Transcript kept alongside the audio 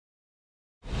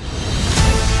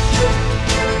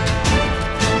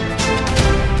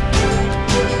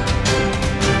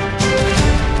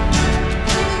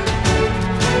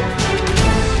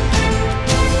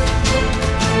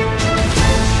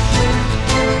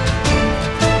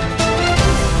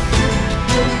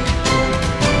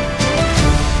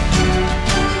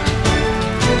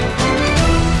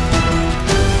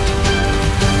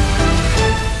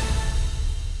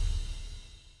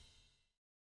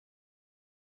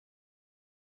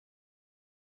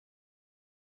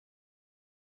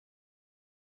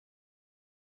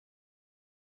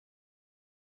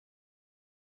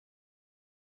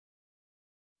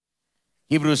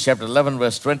Hebrews chapter 11,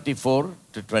 verse 24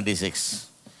 to 26.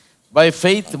 By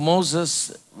faith,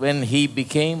 Moses, when he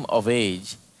became of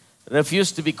age,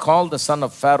 refused to be called the son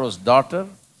of Pharaoh's daughter,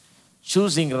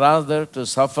 choosing rather to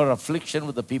suffer affliction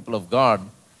with the people of God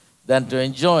than to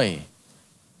enjoy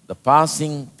the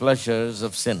passing pleasures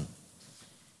of sin,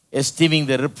 esteeming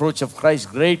the reproach of Christ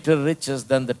greater riches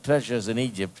than the treasures in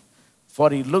Egypt, for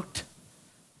he looked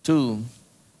to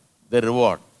the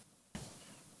reward.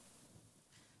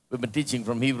 We've been teaching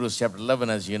from Hebrews chapter 11,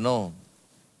 as you know,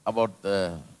 about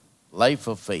the life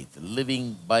of faith.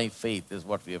 Living by faith is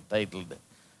what we have titled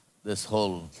this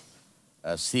whole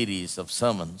series of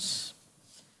sermons.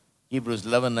 Hebrews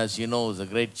 11, as you know, is a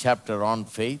great chapter on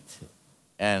faith,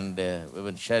 and we've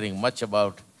been sharing much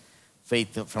about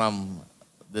faith from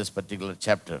this particular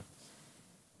chapter.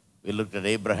 We looked at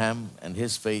Abraham and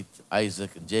his faith,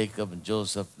 Isaac and Jacob and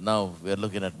Joseph. Now we're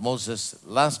looking at Moses.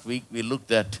 Last week we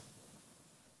looked at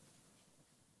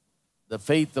the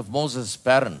faith of Moses'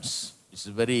 parents. This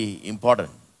is very important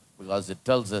because it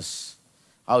tells us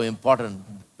how important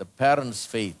the parents'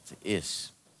 faith is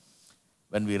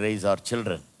when we raise our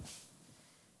children.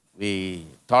 We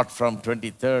taught from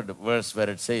 23rd verse where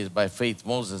it says, by faith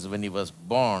Moses, when he was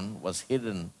born, was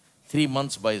hidden 3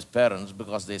 months by his parents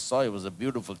because they saw he was a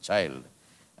beautiful child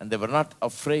and they were not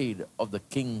afraid of the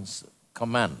king's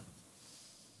command.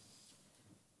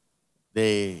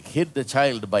 They hid the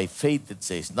child by faith, it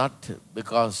says, not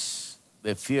because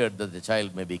they feared that the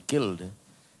child may be killed.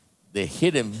 They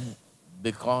hid him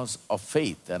because of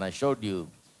faith. And I showed you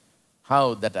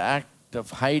how that act of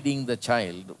hiding the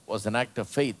child was an act of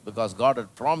faith because God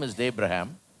had promised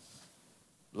Abraham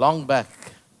long back,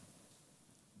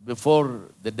 before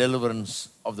the deliverance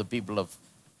of the people of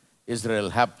Israel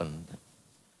happened.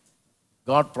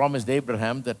 God promised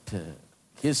Abraham that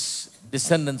his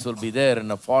descendants will be there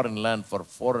in a foreign land for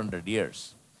 400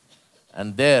 years.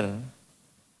 And there,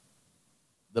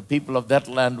 the people of that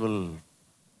land will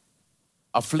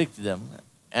afflict them,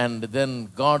 and then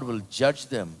God will judge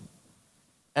them,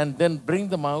 and then bring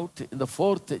them out in the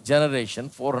 4th generation,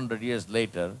 400 years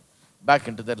later, back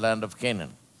into the land of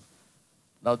Canaan.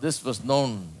 Now this was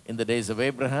known in the days of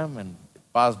Abraham, and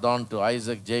passed on to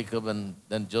Isaac, Jacob, and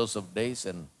then Joseph's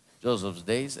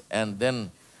days, and then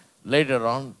later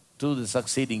on to the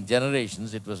succeeding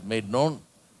generations, it was made known.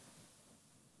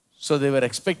 So they were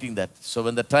expecting that. So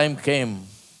when the time came,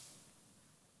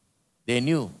 they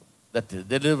knew that the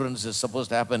deliverance is supposed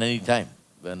to happen any time.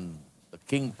 When the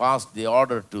king passed the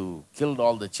order to kill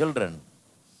all the children,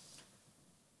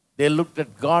 they looked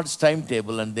at God's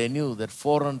timetable and they knew that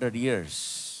 400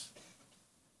 years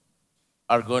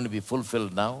are going to be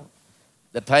fulfilled now.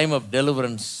 The time of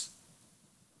deliverance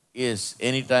is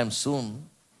anytime soon.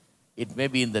 It may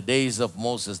be in the days of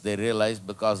Moses, they realized,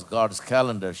 because God's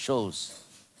calendar shows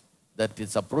that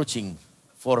it's approaching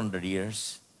 400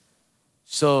 years.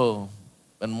 So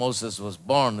when Moses was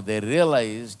born, they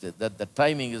realized that the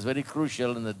timing is very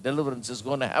crucial and the deliverance is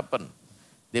going to happen.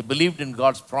 They believed in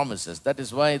God's promises. That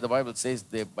is why the Bible says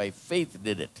they by faith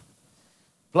did it.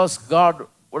 Plus, God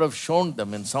would have shown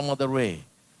them in some other way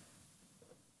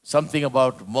something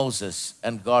about Moses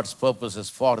and God's purposes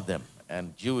for them.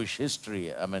 And Jewish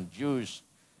history, Jewish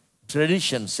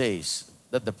tradition says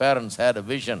that the parents had a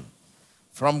vision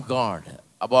from God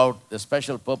about the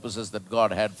special purposes that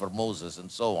God had for Moses and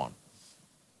so on.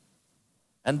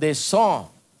 And they saw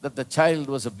that the child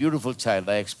was a beautiful child.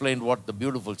 I explained what the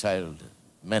beautiful child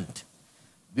meant.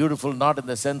 Beautiful not in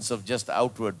the sense of just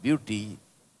outward beauty.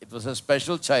 It was a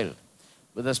special child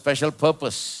with a special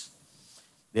purpose.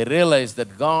 They realized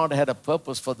that God had a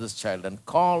purpose for this child and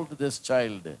called this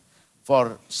child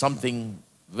for something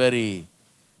very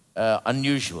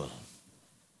unusual.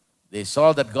 They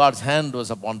saw that God's hand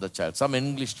was upon the child. Some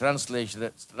English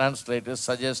translators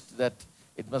suggest that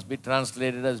it must be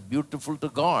translated as beautiful to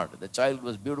God. The child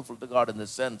was beautiful to God in the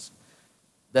sense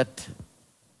that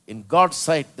in God's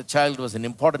sight, the child was an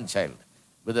important child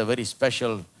with a very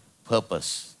special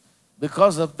purpose.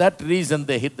 Because of that reason,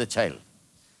 they hid the child.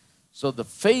 So the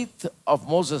faith of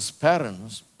Moses'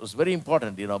 parents was very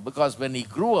important, because when he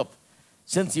grew up,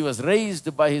 since he was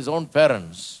raised by his own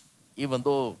parents, even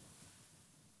though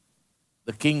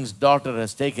the king's daughter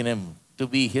has taken him to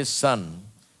be his son,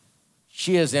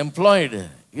 she has employed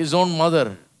his own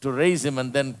mother to raise him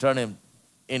and then turn him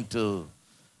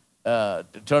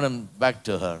back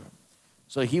to her.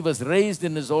 So he was raised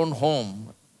in his own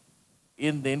home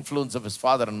in the influence of his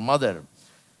father and mother.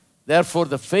 Therefore,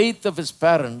 the faith of his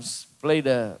parents played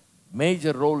a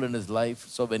major role in his life.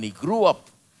 So when he grew up,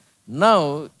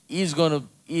 now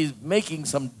he's making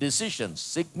some decisions,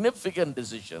 significant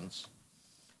decisions,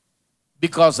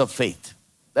 because of faith.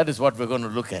 That is what we're going to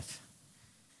look at.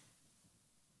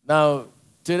 Now,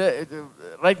 today,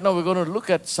 right now we're going to look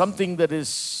at something that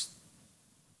is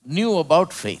new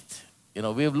about faith. You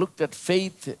know, we have looked at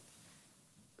faith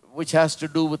which has to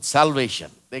do with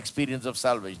salvation, the experience of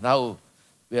salvation. Now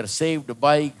we are saved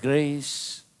by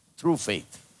grace through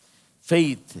faith.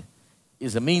 Faith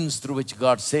is a means through which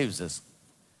God saves us.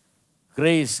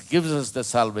 Grace gives us the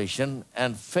salvation,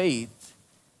 and faith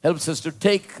helps us to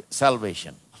take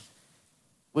salvation.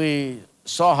 We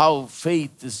saw how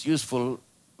faith is useful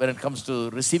when it comes to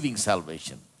receiving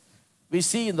salvation. We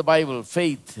see in the Bible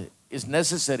faith is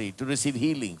necessary to receive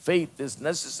healing. Faith is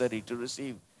necessary to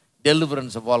receive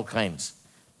deliverance of all kinds.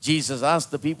 Jesus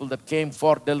asked the people that came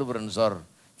for deliverance or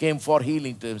came for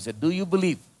healing to him, said, "Do you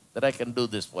believe that I can do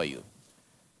this for you?"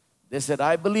 They said,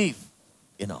 "I believe."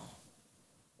 You know,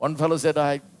 one fellow said,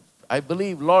 I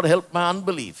believe, Lord, help my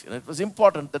unbelief. And it was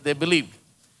important that they believed.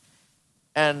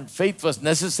 And faith was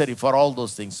necessary for all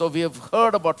those things. So we have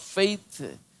heard about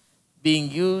faith being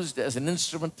used as an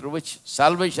instrument through which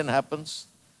salvation happens,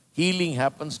 healing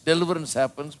happens, deliverance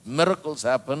happens, miracles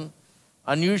happen,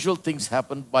 unusual things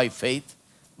happen by faith.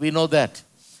 We know that.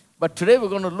 But today we're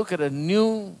going to look at a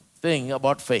new thing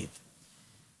about faith.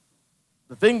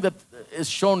 The thing that is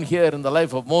shown here in the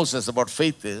life of Moses about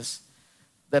faith is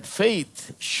that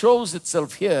faith shows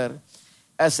itself here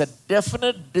as a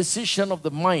definite decision of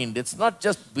the mind. It's not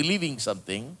just believing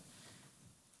something.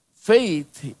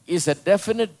 Faith is a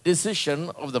definite decision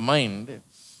of the mind.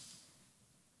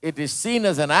 It is seen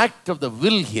as an act of the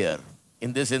will here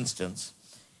in this instance,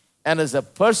 and as a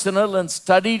personal and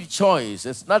studied choice.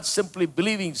 It's not simply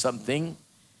believing something.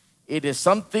 It is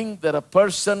something that a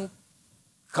person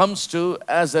comes to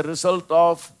as a result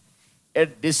of a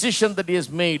decision that he has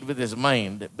made with his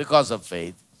mind because of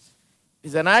faith. It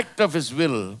is an act of his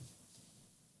will.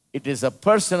 It is a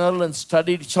personal and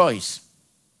studied choice.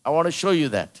 I want to show you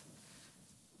that.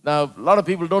 Now, a lot of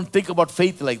people don't think about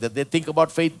faith like that. They think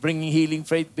about faith bringing healing,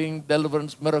 faith bringing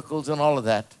deliverance, miracles, and all of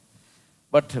that.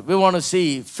 But we want to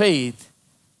see faith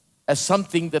as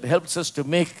something that helps us to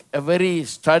make a very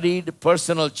studied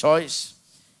personal choice.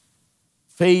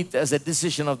 Faith as a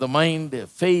decision of the mind.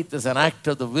 Faith as an act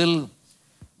of the will,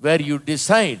 where you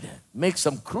decide, make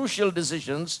some crucial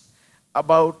decisions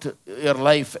about your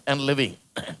life and living.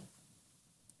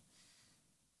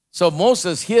 So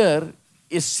Moses here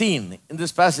is seen in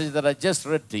this passage that I just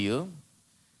read to you.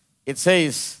 It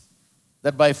says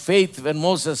that by faith, when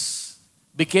Moses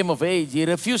became of age, he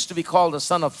refused to be called the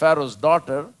son of Pharaoh's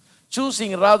daughter,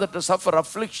 choosing rather to suffer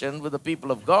affliction with the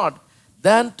people of God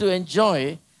than to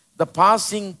enjoy the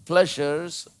passing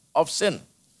pleasures of sin.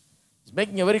 He's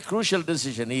making a very crucial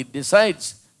decision. He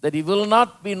decides that he will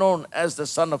not be known as the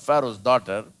son of Pharaoh's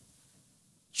daughter,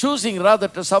 choosing rather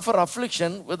to suffer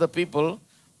affliction with the people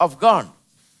of God.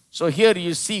 So here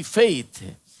you see faith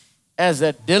as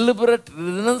a deliberate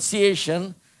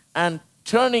renunciation and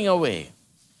turning away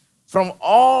from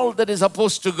all that is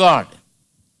opposed to God.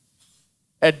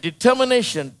 A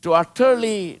determination to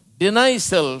utterly deny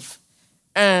self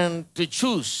and to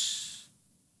choose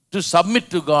to submit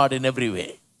to God in every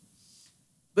way.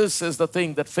 This is the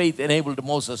thing that faith enabled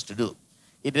Moses to do.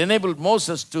 It enabled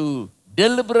Moses to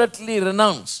deliberately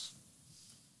renounce,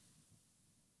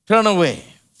 turn away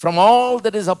from all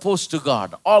that is opposed to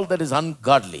God, all that is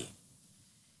ungodly,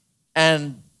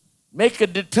 and make a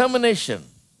determination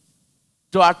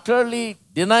to utterly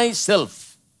deny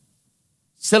self,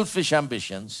 selfish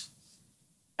ambitions,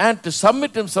 and to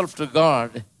submit himself to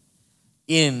God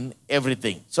in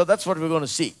everything. So that's what we're going to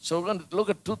see. So we're going to look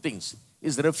at two things.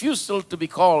 His refusal to be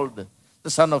called the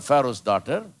son of Pharaoh's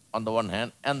daughter on the one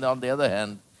hand, and on the other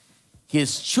hand,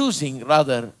 his choosing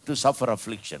rather to suffer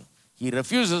affliction. He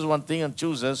refuses one thing and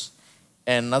chooses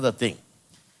another thing.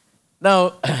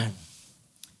 Now, a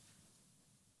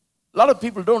lot of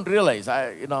people don't realize,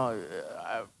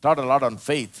 I've taught a lot on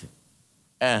faith,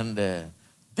 and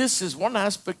this is one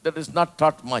aspect that is not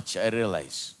taught much, I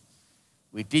realize.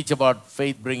 We teach about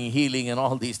faith bringing healing and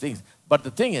all these things. But the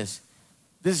thing is,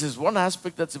 this is one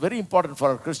aspect that's very important for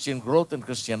our Christian growth and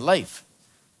Christian life.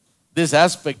 This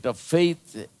aspect of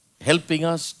faith helping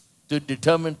us to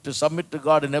determine to submit to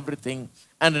God in everything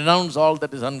and renounce all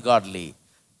that is ungodly,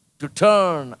 to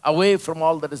turn away from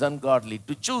all that is ungodly,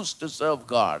 to choose to serve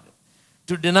God,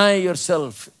 to deny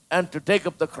yourself and to take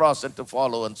up the cross and to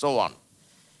follow and so on.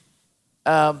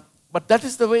 But that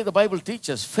is the way the Bible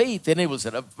teaches. Faith enables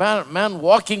it. A man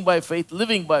walking by faith,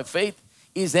 living by faith,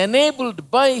 is enabled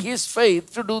by his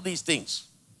faith to do these things.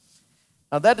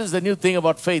 Now that is the new thing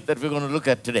about faith that we're going to look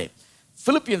at today.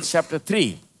 Philippians chapter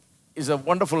 3 is a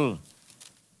wonderful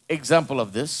example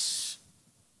of this.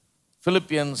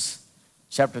 Philippians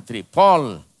chapter 3.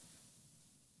 Paul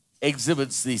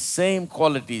exhibits the same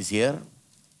qualities here,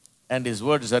 and his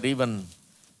words are even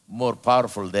more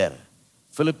powerful there.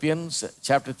 Philippians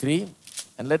chapter 3,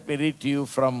 and let me read to you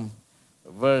from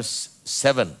verse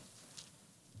 7.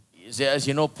 As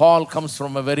you know, Paul comes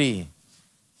from a very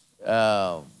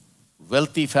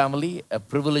wealthy family, a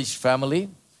privileged family.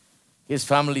 His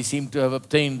family seemed to have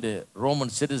obtained Roman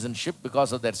citizenship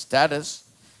because of their status.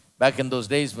 Back in those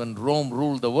days when Rome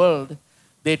ruled the world,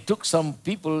 they took some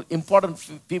people, important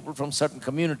people from certain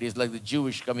communities, like the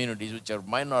Jewish communities, which are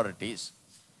minorities,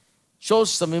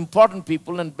 chose some important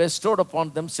people and bestowed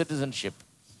upon them citizenship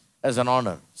as an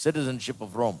honor, citizenship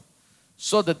of Rome,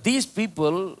 so that these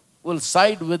people will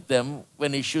side with them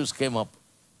when issues came up.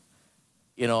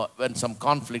 You know, when some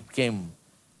conflict came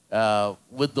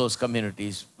with those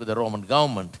communities, with the Roman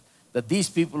government, that these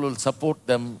people will support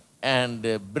them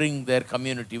and bring their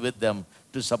community with them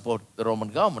to support the Roman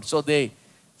government. So they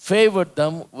favored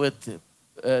them with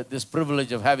this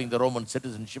privilege of having the Roman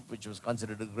citizenship, which was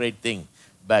considered a great thing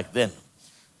back then.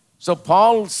 So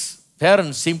Paul's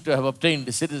parents seem to have obtained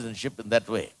the citizenship in that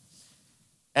way.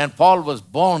 And Paul was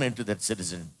born into that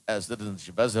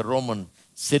citizenship as a Roman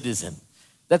citizen.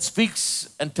 That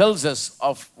speaks and tells us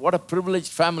of what a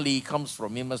privileged family he comes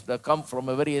from. He must have come from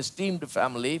a very esteemed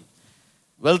family,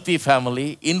 wealthy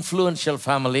family, influential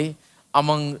family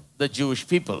among the Jewish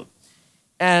people.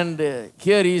 And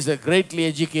here he is a greatly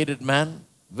educated man,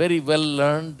 very well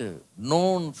learned,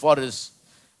 known for his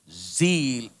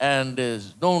zeal and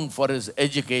is known for his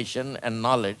education and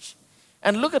knowledge.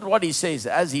 And look at what he says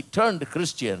as he turned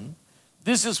Christian.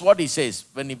 This is what he says.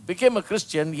 When he became a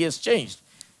Christian, he has changed.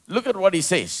 Look at what he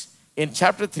says in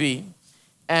chapter 3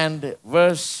 and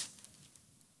verse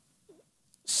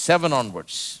 7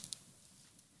 onwards.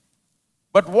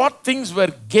 But what things were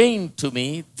gained to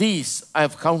me, these I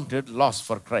have counted loss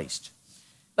for Christ.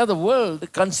 Now the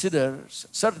world considers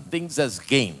certain things as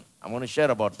gain. I'm going to share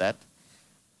about that.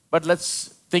 But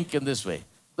let's think in this way.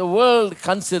 The world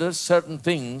considers certain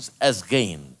things as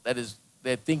gain. That is,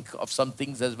 they think of some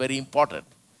things as very important,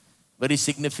 very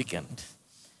significant.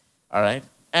 All right?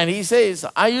 And he says,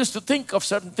 I used to think of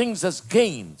certain things as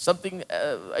gain.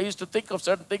 I used to think of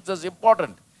certain things as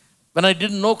important when I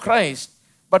didn't know Christ.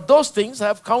 But those things I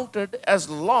have counted as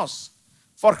loss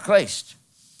for Christ.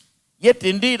 Yet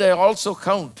indeed I also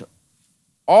count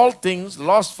all things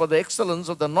lost for the excellence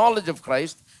of the knowledge of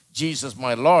Christ, Jesus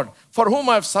my Lord, for whom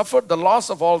I have suffered the loss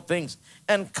of all things,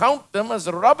 and count them as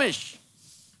rubbish,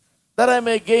 that I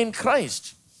may gain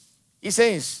Christ. He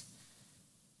says,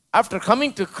 after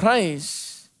coming to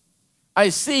Christ, I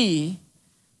see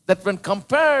that when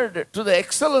compared to the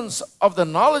excellence of the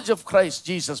knowledge of Christ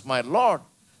Jesus my Lord,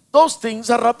 those things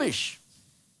are rubbish.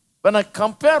 When I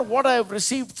compare what I have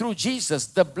received through Jesus,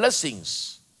 the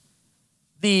blessings,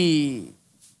 the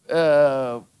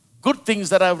good things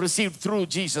that I have received through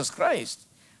Jesus Christ,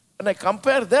 when I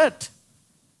compare that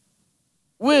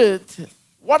with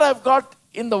what I've got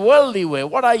in the worldly way,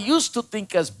 what I used to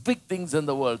think as big things in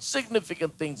the world,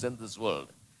 significant things in this world,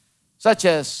 such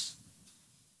as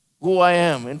who I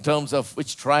am in terms of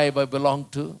which tribe I belong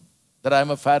to, that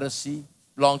I'm a Pharisee,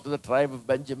 belong to the tribe of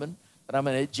Benjamin, that I'm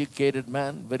an educated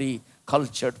man, very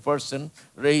cultured person,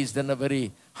 raised in a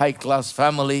very high-class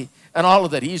family, and all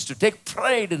of that. He used to take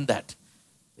pride in that.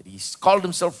 He called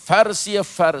himself Pharisee of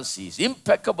Pharisees,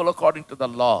 impeccable according to the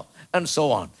law, and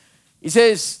so on. He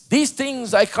says, these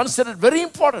things I considered very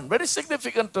important, very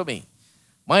significant to me.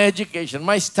 My education,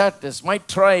 my status, my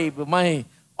tribe, my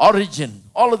origin,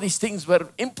 all of these things were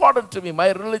important to me.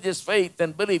 My religious faith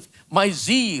and belief, my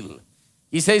zeal.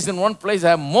 He says in one place,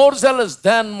 I am more zealous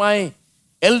than my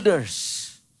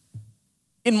elders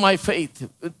in my faith.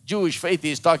 Jewish faith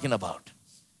he is talking about.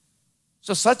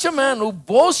 So such a man who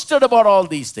boasted about all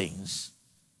these things,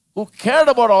 who cared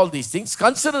about all these things,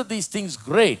 considered these things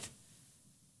great.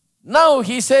 Now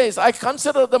he says, I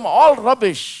consider them all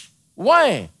rubbish.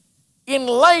 Why? In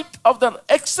light of the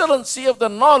excellency of the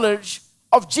knowledge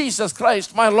of Jesus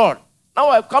Christ, my Lord. Now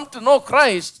I've come to know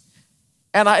Christ,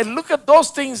 and I look at those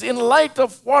things in light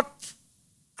of what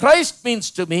Christ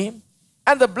means to me,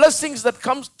 and the blessings that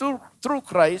comes through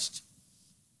Christ.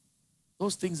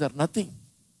 Those things are nothing.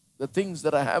 The things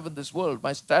that I have in this world,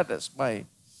 my status,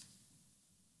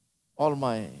 all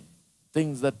my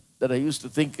things that I used to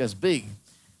think as big,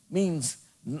 means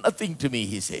nothing to me,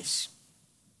 he says.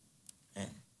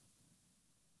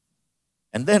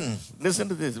 And then, listen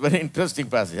to this very interesting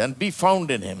passage. And be found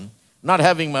in him, not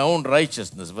having my own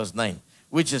righteousness, verse 9,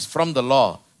 which is from the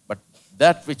law, but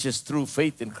that which is through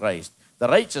faith in Christ, the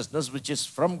righteousness which is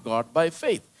from God by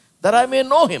faith, that I may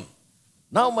know him.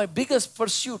 Now my biggest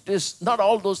pursuit is not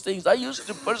all those things. I used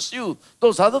to pursue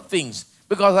those other things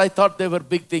because I thought they were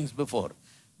big things before.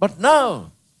 But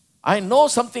now I know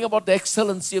something about the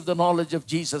excellency of the knowledge of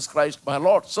Jesus Christ, my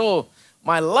Lord. So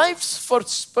my life's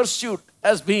first pursuit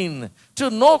has been to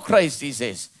know Christ, he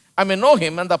says. I may know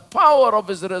him and the power of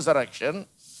his resurrection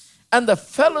and the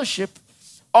fellowship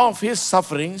of his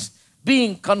sufferings,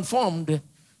 being conformed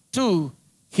to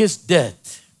his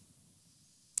death.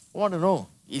 I want to know,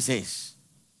 he says,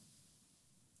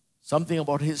 something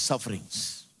about his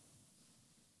sufferings.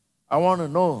 I want to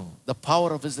know the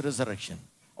power of his resurrection.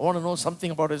 I want to know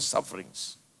something about his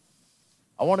sufferings.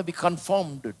 I want to be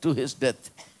conformed to his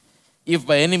death, if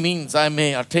by any means I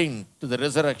may attain to the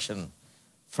resurrection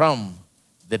from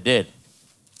the dead.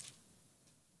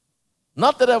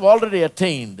 Not that I've already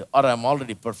attained or I'm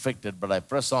already perfected, but I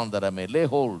press on that I may lay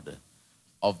hold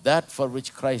of that for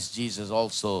which Christ Jesus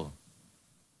also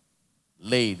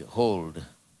laid hold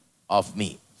of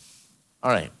me.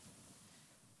 All right.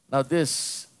 Now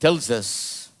this tells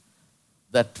us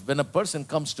that when a person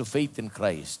comes to faith in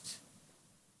Christ,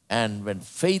 and when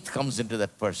faith comes into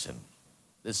that person,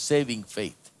 the saving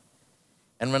faith,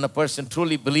 and when a person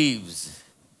truly believes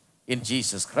in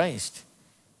Jesus Christ,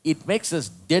 it makes us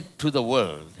dead to the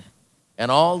world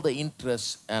and all the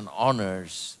interests and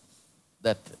honors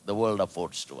that the world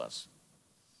affords to us.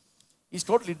 He's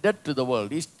totally dead to the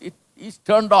world. He's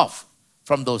turned off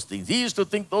from those things. He used to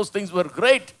think those things were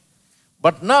great,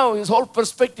 but now his whole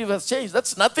perspective has changed.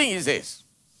 That's nothing, he says.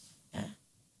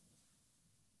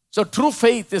 So true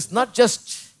faith is not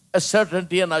just a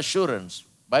certainty and assurance.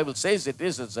 Bible says it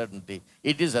is a certainty,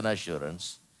 it is an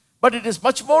assurance, but it is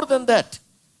much more than that.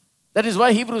 That is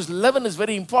why Hebrews 11 is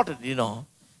very important, you know.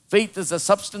 Faith is the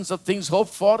substance of things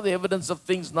hoped for, the evidence of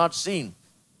things not seen.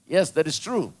 Yes, that is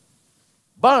true.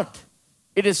 But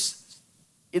it is,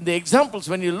 in the examples,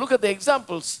 when you look at the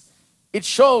examples, it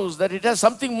shows that it has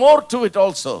something more to it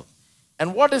also.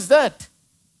 And what is that?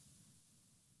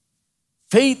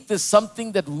 Faith is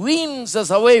something that weans us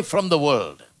away from the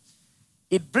world.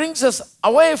 It brings us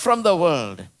away from the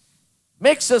world,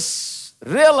 makes us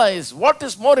realize what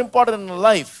is more important in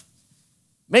life,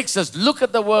 makes us look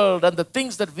at the world and the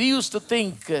things that we used to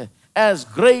think as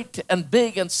great and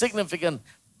big and significant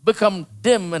become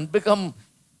dim and become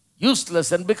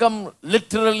useless and become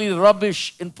literally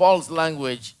rubbish in Paul's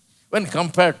language when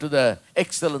compared to the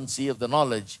excellency of the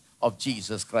knowledge of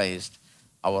Jesus Christ,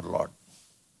 our Lord.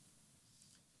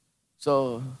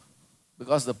 So,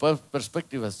 because the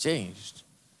perspective has changed,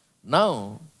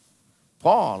 now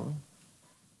Paul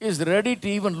is ready to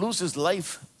even lose his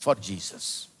life for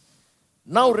Jesus.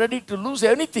 Now ready to lose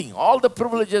anything, all the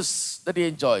privileges that he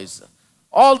enjoys,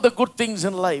 all the good things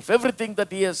in life, everything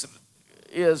that he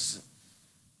has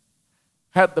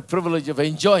had the privilege of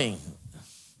enjoying,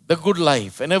 the good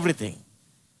life and everything.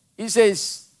 He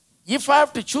says, if I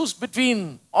have to choose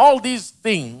between all these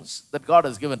things that God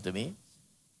has given to me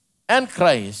and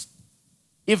Christ,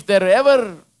 if there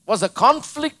ever was a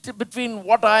conflict between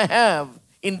what I have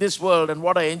in this world and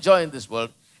what I enjoy in this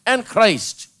world and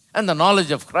Christ and the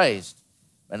knowledge of Christ,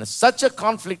 when such a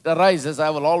conflict arises, I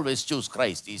will always choose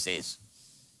Christ, he says.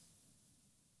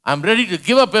 I'm ready to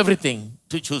give up everything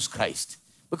to choose Christ.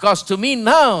 Because to me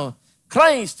now,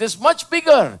 Christ is much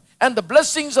bigger and the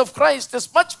blessings of Christ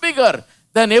is much bigger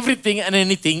than everything and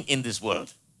anything in this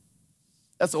world.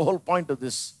 That's the whole point of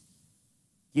this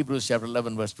Hebrews chapter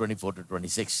 11, verse 24 to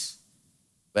 26,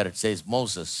 where it says,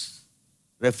 Moses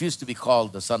refused to be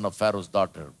called the son of Pharaoh's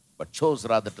daughter, but chose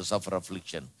rather to suffer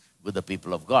affliction with the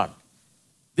people of God.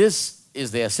 This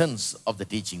is the essence of the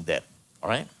teaching there, all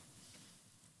right?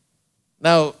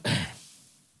 Now,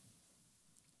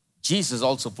 Jesus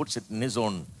also puts it in his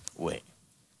own way.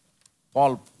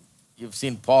 Paul, you've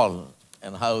seen Paul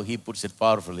and how he puts it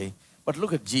powerfully, but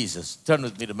look at Jesus. Turn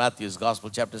with me to Matthew's Gospel,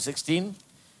 chapter 16.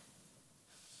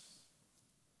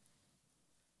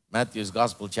 Matthew's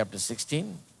Gospel, chapter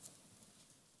 16,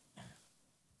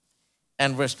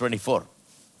 and verse 24.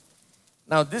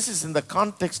 Now, this is in the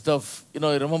context of,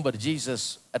 remember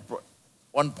Jesus at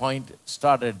one point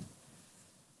started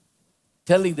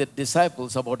telling the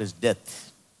disciples about his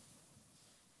death.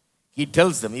 He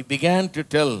tells them, he began to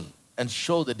tell and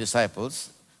show the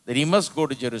disciples that he must go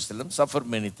to Jerusalem, suffer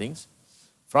many things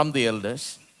from the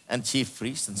elders and chief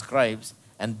priests and scribes,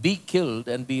 and be killed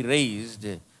and be raised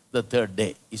the third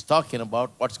day. He's talking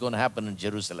about what's going to happen in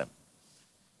Jerusalem.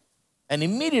 And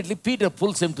immediately Peter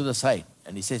pulls him to the side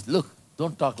and he says, look,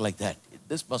 don't talk like that.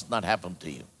 This must not happen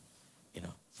to you.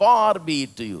 Far be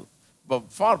it to you,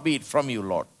 but far be it from you,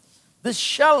 Lord. This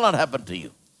shall not happen to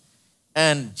you.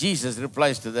 And Jesus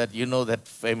replies to that, that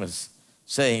famous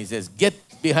saying, he says, get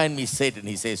behind me, Satan,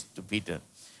 he says to Peter.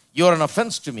 You are an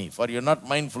offense to me, for you're not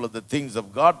mindful of the things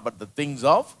of God, but the things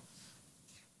of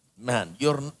man.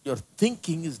 Your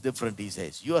thinking is different, he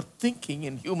says. You are thinking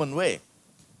in human way,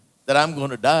 that I'm going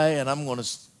to die and I'm going to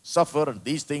suffer and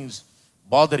these things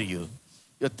bother you.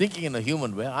 You're thinking in a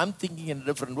human way. I'm thinking in a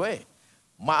different way.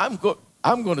 I'm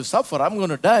going to suffer. I'm going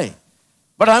to die.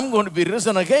 But I'm going to be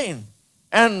risen again.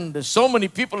 And so many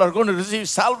people are going to receive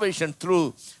salvation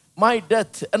through my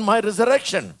death and my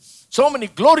resurrection. So many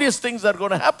glorious things are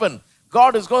going to happen.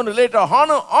 God is going to later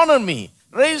honor me,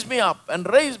 raise me up and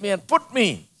put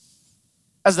me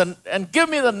and give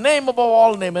me the name above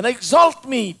all name and exalt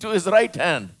me to his right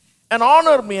hand and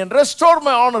honor me and restore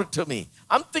my honor to me.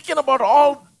 I'm thinking about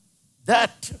all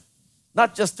that,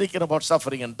 not just thinking about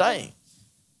suffering and dying,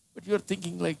 but you're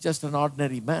thinking like just an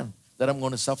ordinary man that I'm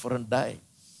going to suffer and die.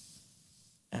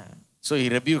 So he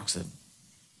rebukes him.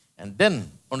 And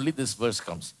then only this verse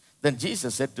comes. Then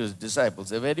Jesus said to his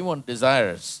disciples, if anyone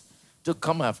desires to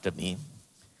come after me,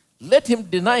 let him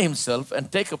deny himself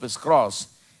and take up his cross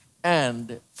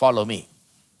and follow me.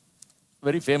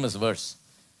 Very famous verse.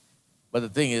 But the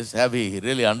thing is, have we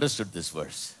really understood this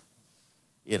verse?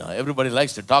 You know, everybody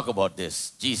likes to talk about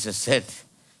this. Jesus said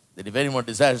that if anyone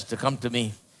desires to come to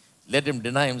me, let him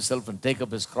deny himself and take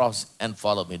up his cross and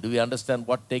follow me. Do we understand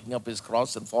what taking up his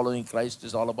cross and following Christ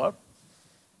is all about?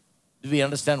 Do we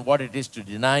understand what it is to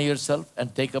deny yourself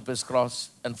and take up his cross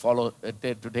and follow,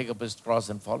 to take up his cross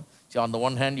and follow? See, on the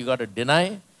one hand, you got to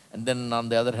deny, and then on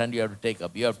the other hand, you have to take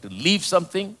up. You have to leave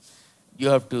something, you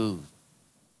have to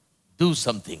do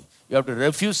something. You have to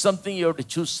refuse something, you have to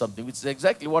choose something, which is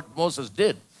exactly what Moses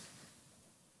did.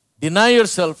 Deny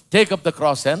yourself, take up the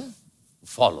cross and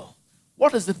follow.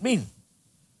 What does it mean?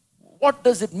 What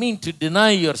does it mean to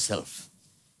deny yourself?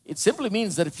 It simply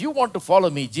means that if you want to follow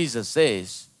me, Jesus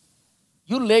says,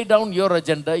 you lay down your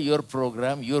agenda, your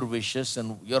program, your wishes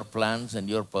and your plans and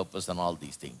your purpose and all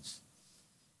these things.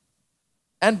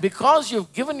 And because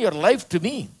you've given your life to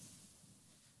me,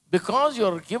 because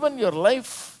you've given your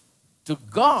life to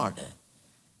God,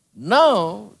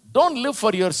 now don't live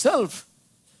for yourself.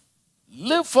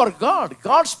 Live for God,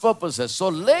 God's purposes. So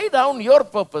lay down your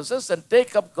purposes and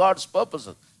take up God's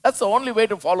purposes. That's the only way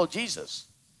to follow Jesus.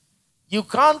 You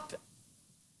can't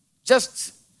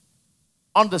just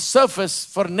on the surface,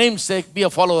 for name's sake, be a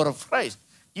follower of Christ.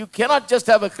 You cannot just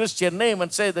have a Christian name and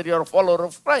say that you're a follower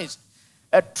of Christ.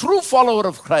 A true follower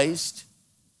of Christ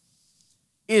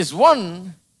is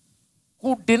one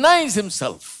who denies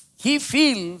himself. He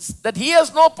feels that he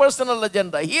has no personal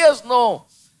agenda. He has no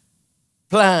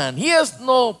plan. He has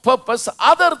no purpose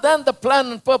other than the plan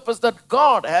and purpose that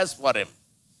God has for him.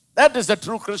 That is a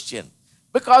true Christian.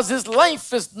 Because his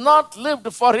life is not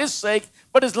lived for his sake,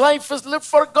 but his life is lived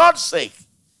for God's sake,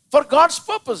 for God's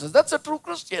purposes. That's a true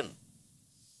Christian.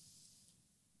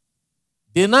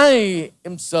 Deny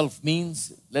himself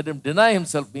means, let him deny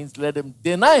himself means, let him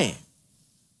deny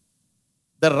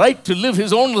the right to live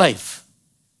his own life.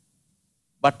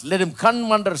 But let him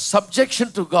come under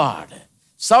subjection to God,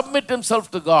 submit himself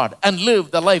to God, and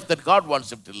live the life that God wants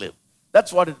him to live.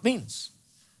 That's what it means.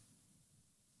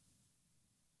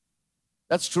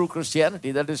 That's true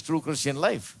Christianity. That is true Christian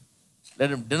life.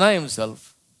 Let him deny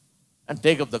himself and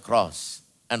take up the cross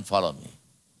and follow me.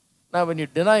 Now, when you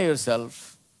deny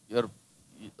yourself,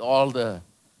 all the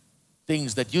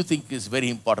things that you think is very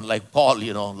important, like Paul,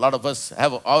 a lot of us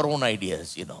have our own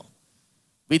ideas,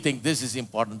 We think this is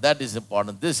important, that is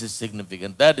important, this is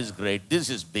significant, that is great, this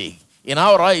is big. In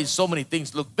our eyes, so many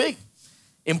things look big,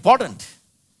 important.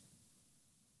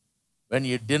 When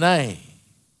you deny,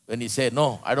 when you say,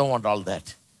 no, I don't want all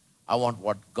that. I want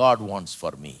what God wants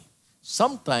for me.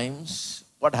 Sometimes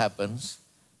what happens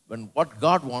when what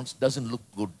God wants doesn't look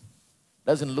good,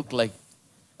 doesn't look like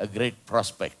a great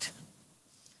prospect.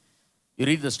 You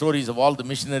read the stories of all the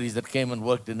missionaries that came and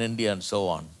worked in India and so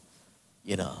on.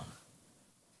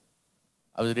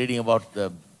 I was reading about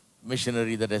the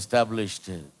missionary that established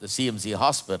the CMC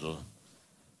hospital.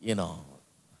 There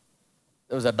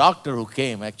was a doctor who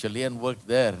came actually and worked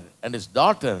there, and his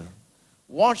daughter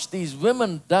watched these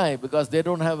women die because they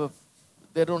don't have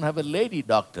a lady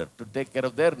doctor to take care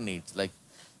of their needs, like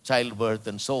childbirth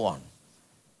and so on.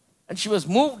 And she was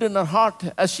moved in her heart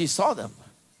as she saw them,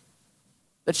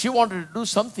 that she wanted to do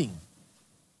something.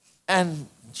 And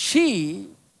she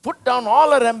put down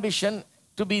all her ambition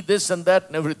to be this and that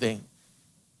and everything,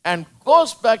 and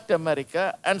goes back to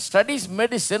America and studies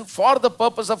medicine for the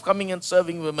purpose of coming and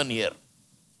serving women here.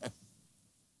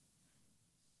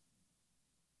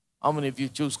 How many of you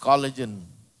choose college and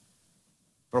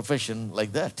profession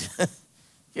like that?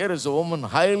 Here is a woman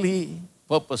highly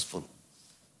purposeful,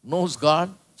 knows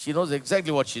God. She knows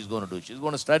exactly what she's going to do. She's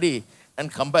going to study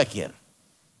and come back here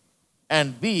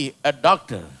and be a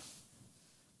doctor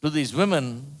to these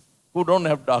women who don't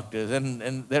have doctors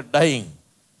and they're dying.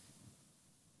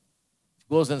 She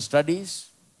goes and studies,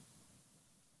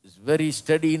 is very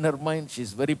steady in her mind,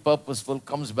 she's very purposeful,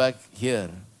 comes back here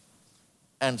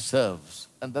and serves.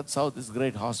 And that's how this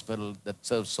great hospital that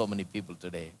serves so many people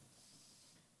today.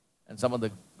 And some of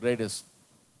the greatest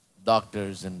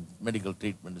doctors and medical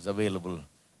treatment is available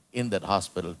in that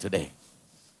hospital today.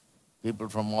 People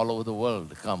from all over the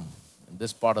world come. In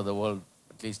this part of the world,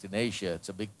 at least in Asia, it's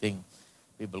a big thing.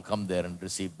 People come there and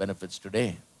receive benefits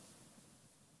today.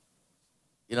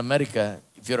 In America,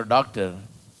 if you're a doctor,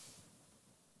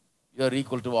 you're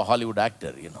equal to a Hollywood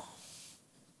actor, you know.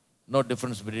 No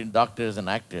difference between doctors and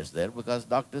actors there, because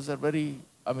doctors are very,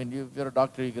 if you're a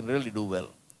doctor, you can really do well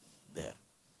there.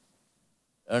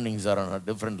 Earnings are on a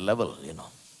different level, you know.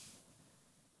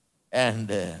 And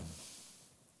her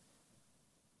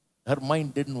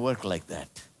mind didn't work like that.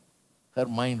 Her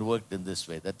mind worked in this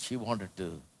way, that she wanted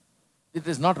to. It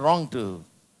is not wrong to,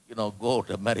 go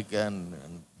to America and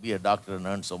be a doctor and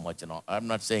earn so much and all. I'm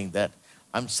not saying that.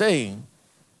 I'm saying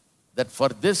that for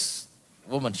this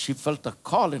woman, she felt a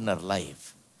call in her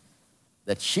life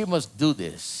that she must do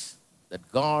this,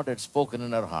 that God had spoken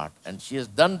in her heart, and she has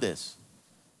done this.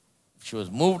 She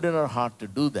was moved in her heart to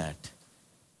do that,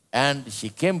 and she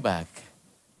came back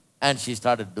and she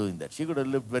started doing that. She could have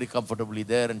lived very comfortably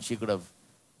there and she could have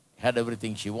had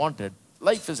everything she wanted.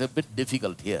 Life is a bit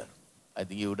difficult here. I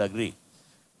think you would agree.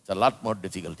 It's a lot more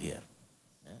difficult here.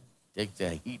 Yeah? Take the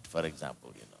heat, for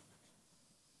example,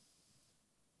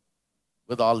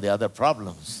 with all the other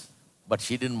problems. But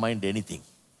she didn't mind anything.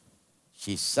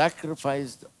 She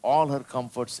sacrificed all her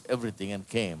comforts, everything, and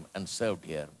came and served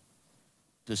here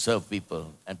to serve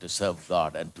people and to serve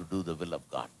God and to do the will of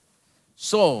God.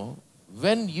 So,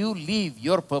 when you leave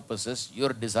your purposes, your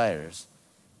desires,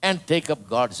 and take up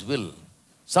God's will,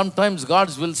 sometimes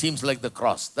God's will seems like the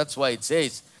cross. That's why it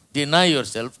says, deny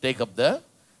yourself, take up the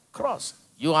cross.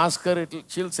 You ask her,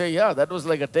 she'll say, yeah, that was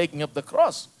like a taking up the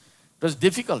cross. It was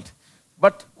difficult.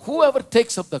 But whoever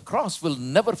takes up the cross will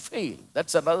never fail.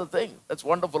 That's another thing. That's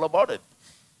wonderful about it.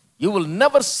 You will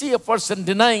never see a person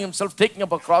denying himself, taking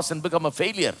up a cross and become a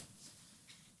failure.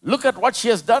 Look at what she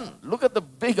has done. Look at the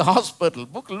big hospital.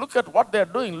 Look at what they are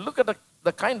doing. Look at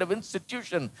the kind of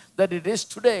institution that it is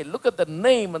today. Look at the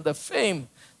name and the fame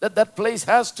that that place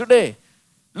has today.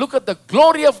 Look at the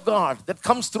glory of God that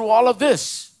comes through all of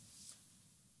this.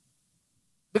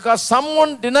 Because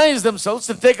someone denies themselves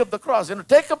to take up the cross.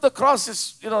 Take up the cross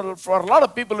is, for a lot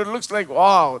of people it looks like,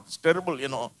 wow, it's terrible,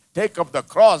 Take up the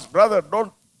cross. Brother,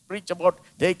 don't preach about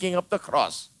taking up the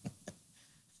cross.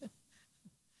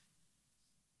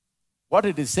 What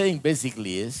it is saying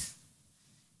basically is,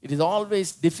 it is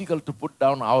always difficult to put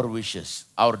down our wishes,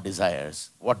 our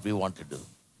desires, what we want to do,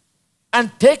 and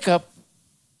take up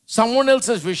someone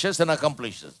else's wishes and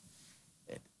accomplish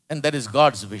it. And that is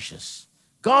God's wishes.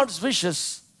 God's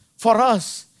wishes for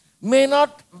us may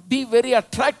not be very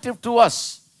attractive to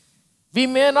us. We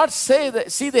may not see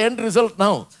the end result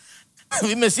now.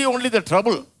 We may see only the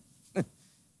trouble.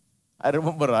 I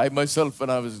remember I myself, when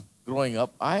I was growing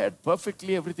up, I had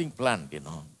perfectly everything planned,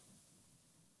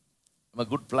 I'm a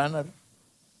good planner.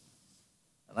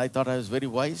 And I thought I was very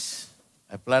wise.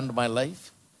 I planned my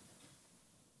life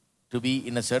to be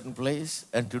in a certain place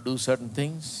and to do certain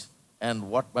things and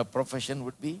what my profession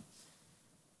would be.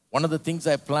 One of the things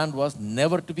I planned was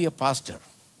never to be a pastor.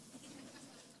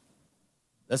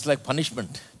 That's like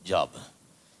punishment job.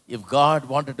 If God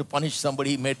wanted to punish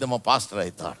somebody, He made them a pastor, I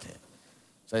thought.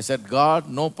 So I said, God,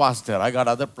 no pastor. I got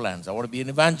other plans. I want to be an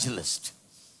evangelist.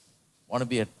 I want to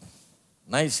be a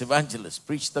nice evangelist,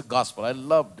 preach the gospel. I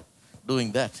loved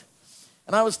doing that.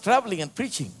 And I was traveling and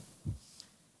preaching.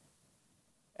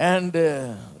 And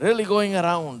really going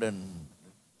around, and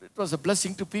it was a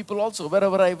blessing to people also.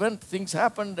 Wherever I went, things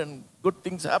happened and good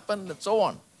things happened and so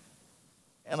on.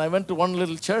 And I went to one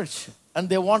little church and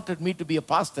they wanted me to be a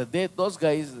pastor. Those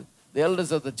guys, the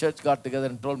elders of the church, got together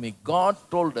and told me, God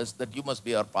told us that you must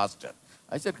be our pastor.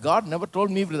 I said, God never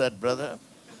told me that, brother.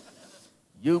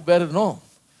 You better know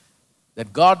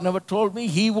that God never told me.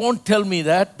 He won't tell me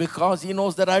that because He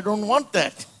knows that I don't want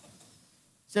that.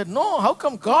 He said, no, how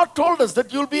come God told us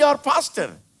that you'll be our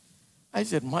pastor? I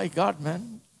said, my God,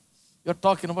 man, you're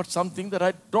talking about something that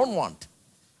I don't want.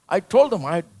 I told them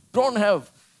I don't have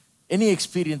any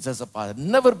experience as a pastor,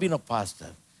 never been a pastor.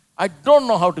 I don't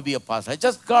know how to be a pastor. I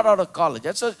just got out of college.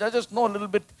 I just know a little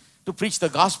bit to preach the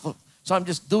gospel. So I'm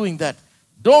just doing that.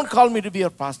 Don't call me to be your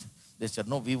pastor. They said,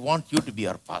 no, we want you to be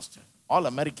our pastor. All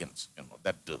Americans,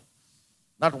 that too.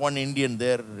 Not one Indian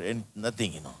there, and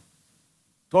nothing,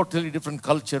 Totally different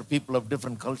culture, people of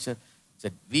different culture.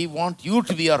 Said, we want you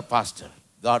to be our pastor,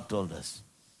 God told us.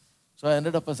 So I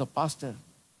ended up as a pastor.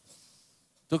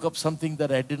 Took up something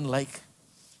that I didn't like.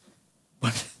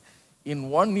 But in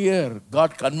 1 year,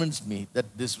 God convinced me that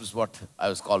this was what I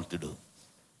was called to do.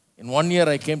 In 1 year,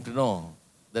 I came to know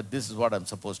that this is what I'm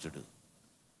supposed to do.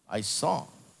 I saw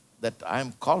that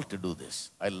I'm called to do this.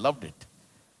 I loved it.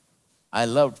 I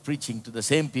loved preaching to the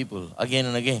same people again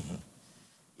and again,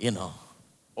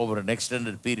 over an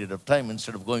extended period of time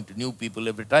instead of going to new people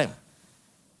every time,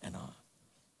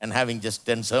 and having just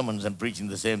 10 sermons and preaching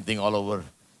the same thing all over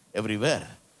everywhere.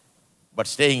 But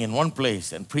staying in one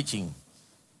place and preaching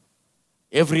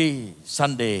every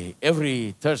Sunday,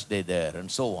 every Thursday there, and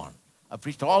so on. I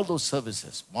preached all those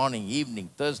services, morning, evening,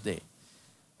 Thursday.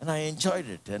 And I enjoyed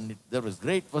it. And that was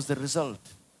great was the result.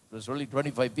 It was only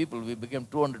 25 people. We became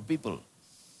 200 people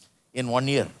in 1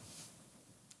 year.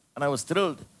 And I was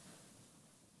thrilled.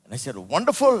 And I said,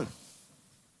 wonderful.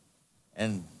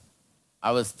 And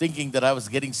I was thinking that I was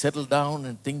getting settled down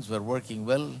and things were working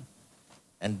well.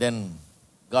 And then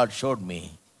God showed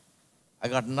me, I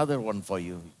got another one for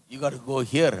you. You got to go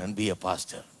here and be a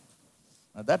pastor.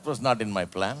 Now, that was not in my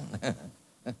plan.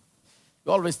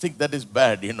 You always think that is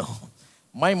bad,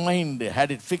 My mind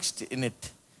had it fixed in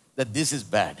it that this is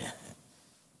bad.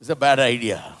 It's a bad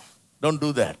idea. Don't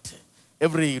do that.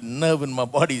 Every nerve in my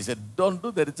body said, don't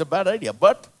do that. It's a bad idea.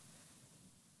 But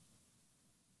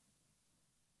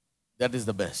that is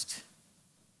the best.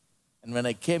 And when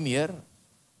I came here,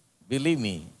 believe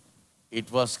me,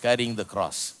 it was carrying the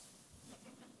cross.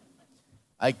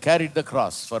 I carried the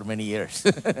cross for many years.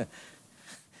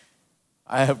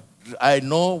 I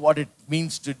know what it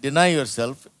means to deny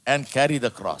yourself and carry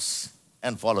the cross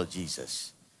and follow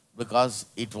Jesus, because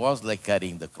it was like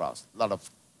carrying the cross, a lot of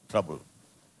trouble.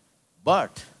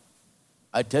 But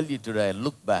I tell you today, I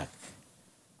look back,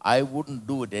 I wouldn't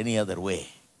do it any other way.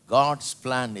 God's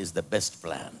plan is the best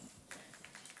plan.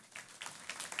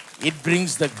 It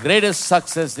brings the greatest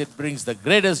success, it brings the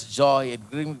greatest joy,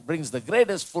 it brings the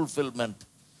greatest fulfillment.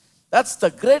 That's the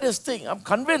greatest thing. I'm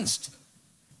convinced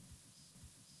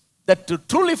that to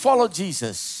truly follow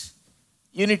Jesus,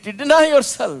 you need to deny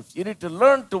yourself. You need to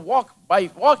learn to walk by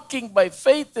walking by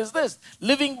faith is this.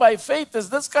 Living by faith is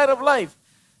this kind of life.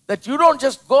 That you don't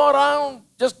just go around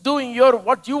just doing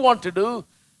what you want to do,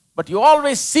 but you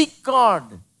always seek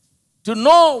God to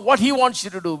know what He wants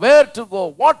you to do, where to go,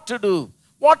 what to do,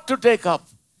 what to take up.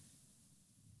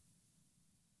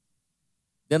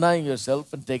 Denying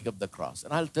yourself and take up the cross.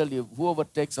 And I'll tell you, whoever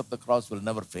takes up the cross will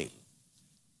never fail.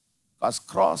 Because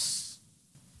cross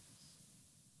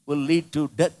will lead to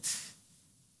death,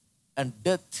 and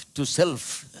death to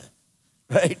self,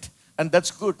 right? And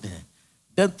that's good.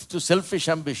 Death to selfish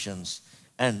ambitions,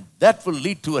 and that will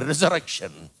lead to a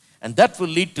resurrection, and that will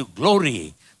lead to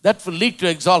glory, that will lead to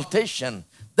exaltation,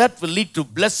 that will lead to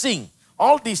blessing.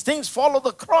 All these things follow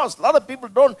the cross. A lot of people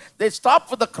don't. They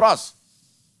stop with the cross.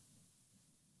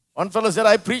 One fellow said,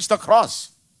 I preach the cross.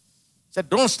 He said,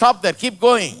 don't stop there. Keep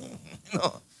going.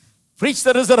 Preach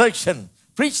the resurrection.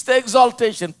 Preach the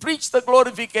exaltation. Preach the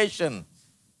glorification.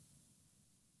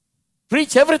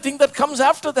 Preach everything that comes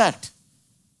after that.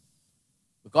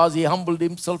 Because he humbled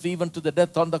himself even to the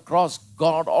death on the cross,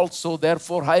 God also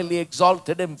therefore highly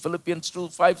exalted him. Philippians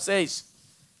 2:5 says,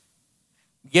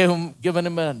 given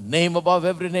him a name above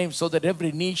every name, so that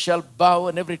every knee shall bow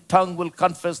and every tongue will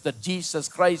confess that Jesus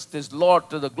Christ is Lord,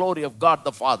 to the glory of God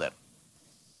the Father.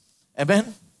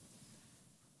 Amen?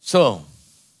 So,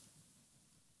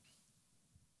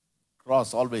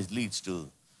 cross always leads to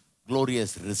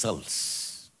glorious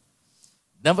results.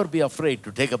 Never be afraid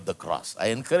to take up the cross. I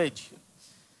encourage you.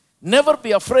 Never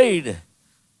be afraid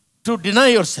to deny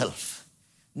yourself.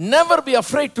 Never be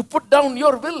afraid to put down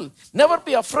your will. Never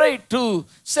be afraid to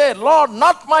say, Lord,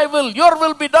 not my will, your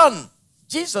will be done.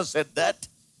 Jesus said that.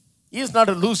 He is not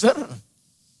a loser.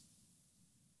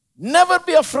 Never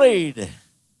be afraid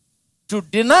to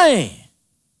deny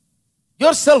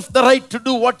yourself the right to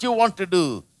do what you want to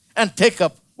do and take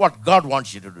up what God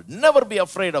wants you to do. Never be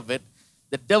afraid of it.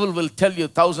 The devil will tell you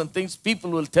 1,000 things.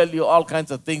 People will tell you all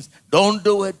kinds of things. Don't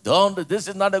do it. Don't do it. This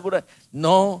is not a good idea.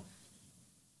 No.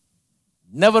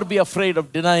 Never be afraid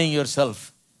of denying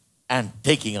yourself and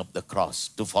taking up the cross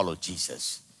to follow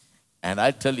Jesus. And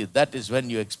I tell you, that is when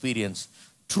you experience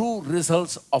true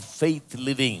results of faith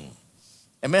living.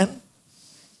 Amen?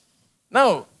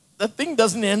 Now, the thing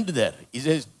doesn't end there. He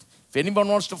says, if anyone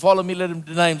wants to follow me, let him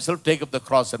deny himself, take up the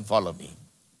cross and follow me.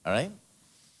 All right?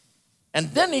 And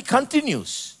then he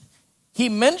continues. He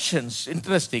mentions,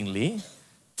 interestingly,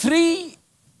 three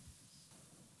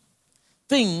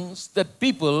things that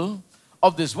people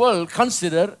of this world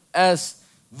consider as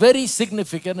very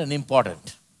significant and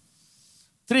important.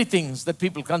 3 things that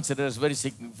people consider as very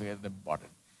significant and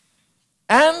important.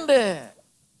 And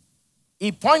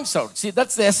he points out, see,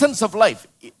 that's the essence of life.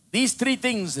 These 3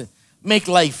 things make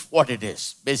life what it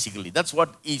is, basically. That's what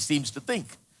he seems to think.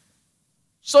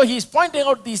 So he's pointing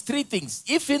out these 3 things.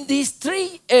 If in these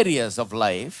 3 areas of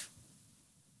life,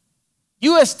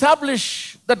 you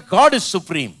establish that God is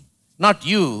supreme, not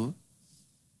you,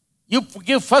 you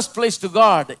give first place to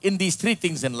God in these 3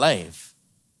 things in life,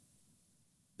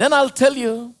 then I'll tell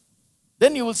you,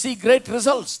 then you will see great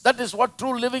results. That is what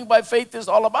true living by faith is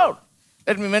all about.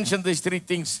 Let me mention these 3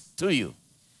 things to you.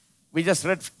 We just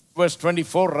read verse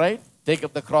 24, right? Take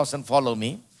up the cross and follow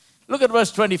me. Look at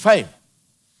verse 25.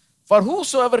 For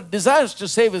whosoever desires to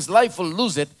save his life will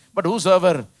lose it, but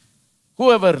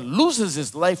whoever loses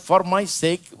his life for my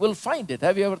sake will find it.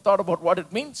 Have you ever thought about what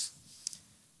it means?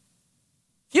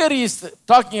 Here he is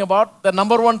talking about the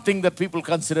number 1 thing that people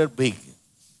consider big.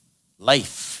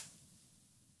 Life.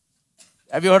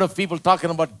 Have you heard of people talking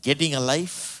about getting a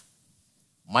life?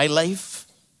 My life?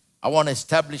 I want to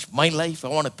establish my life. I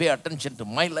want to pay attention to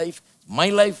my life. My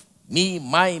life, me,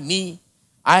 me,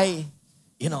 I,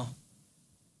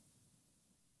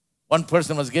 One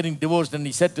person was getting divorced and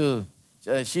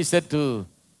she said to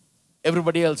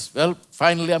everybody else, well,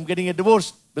 finally I'm getting a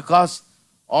divorce because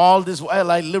all this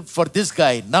while I lived for this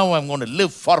guy. Now I'm going to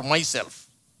live for myself.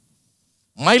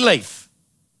 My life.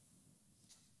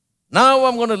 Now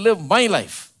I'm going to live my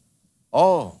life.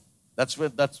 Oh,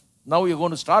 now you're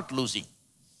going to start losing.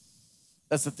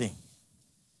 That's the thing.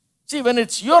 See, when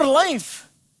it's your life,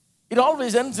 it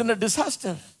always ends in a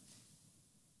disaster.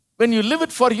 When you live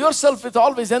it for yourself, it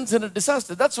always ends in a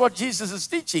disaster. That's what Jesus is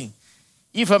teaching.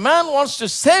 If a man wants to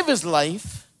save his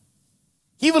life,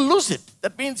 he will lose it.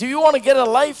 That means if you want to get a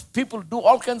life, people do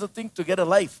all kinds of things to get a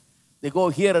life. They go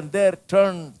here and there,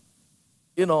 turn,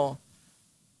 they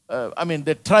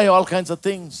try all kinds of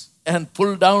things and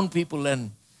pull down people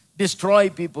and destroy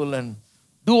people and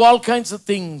do all kinds of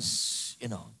things,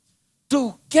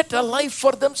 to get a life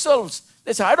for themselves.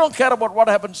 They say, I don't care about what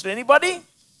happens to anybody.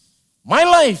 My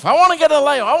life, I want to get a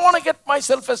life. I want to get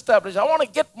myself established. I want to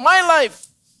get my life.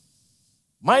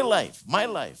 My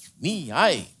life, me,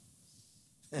 I.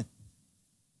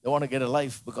 They want to get a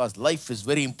life because life is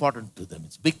very important to them.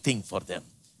 It's a big thing for them.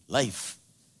 Life.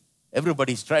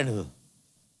 Everybody's trying to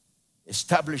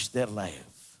establish their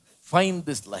life. Find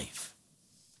this life.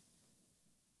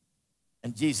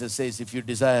 And Jesus says, if you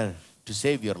desire to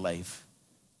save your life,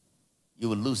 you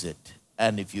will lose it.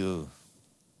 And if you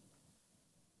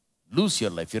lose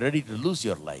your life, you're ready to lose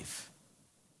your life,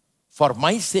 for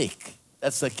my sake,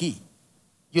 that's the key,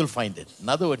 you'll find it. In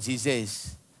other words, he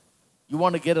says, you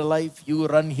want to get a life, you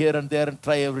run here and there and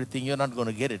try everything, you're not going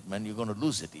to get it, man. You're going to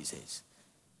lose it, he says.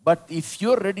 But if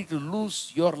you're ready to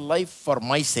lose your life for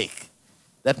my sake,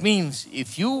 that means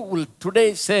if you will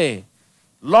today say,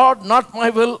 Lord, not my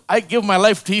will, I give my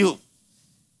life to you.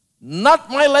 Not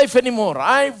my life anymore.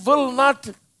 I will not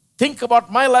think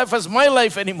about my life as my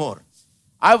life anymore.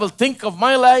 I will think of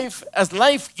my life as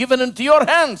life given into your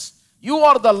hands. You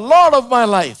are the Lord of my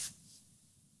life.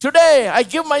 Today, I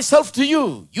give myself to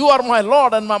you. You are my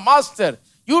Lord and my Master.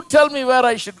 You tell me where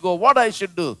I should go, what I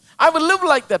should do. I will live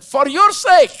like that for your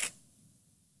sake.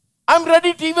 I'm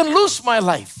ready to even lose my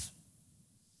life.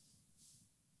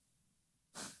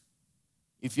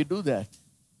 If you do that,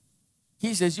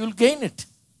 he says you'll gain it.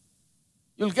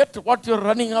 You'll get what you're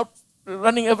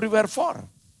running everywhere for.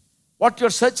 What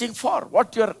you're searching for.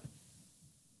 What you're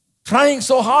trying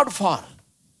so hard for.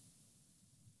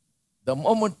 The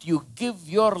moment you give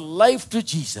your life to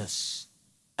Jesus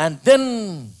and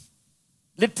then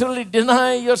literally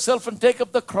deny yourself and take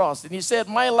up the cross. And he said,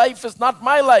 my life is not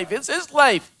my life, it's his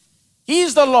life. He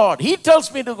is the Lord. He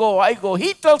tells me to go, I go.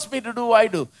 He tells me to do, I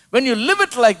do. When you live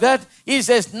it like that, he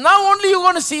says, now only you're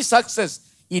going to see success.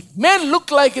 It may look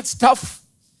like it's tough.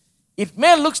 It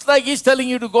may look like he's telling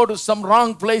you to go to some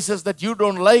wrong places that you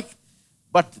don't like,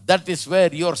 but that is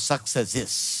where your success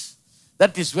is.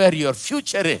 That is where your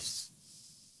future is.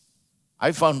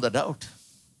 I found that out.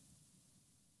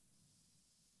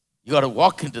 You got to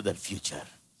walk into that future.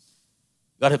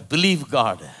 You got to believe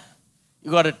God. You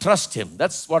got to trust him.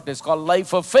 That's what is called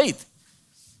life of faith.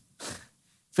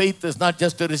 Faith is not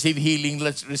just to receive healing,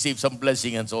 let's receive some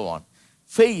blessing and so on.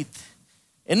 Faith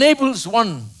enables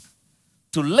one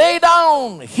to lay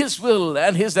down his will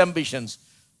and his ambitions,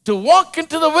 to walk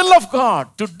into the will of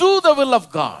God, to do the will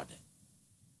of God,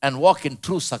 and walk in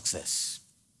true success.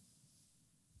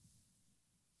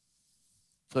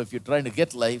 So if you're trying to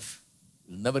get life,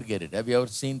 You'll never get it. Have you ever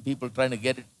seen people trying to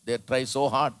get it? They try so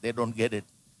hard, they don't get it.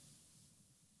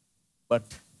 But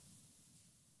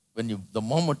the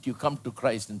moment you come to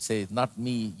Christ and say, not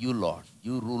me, you Lord,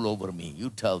 you rule over me, you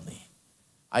tell me,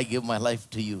 I give my life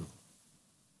to you.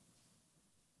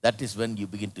 That is when you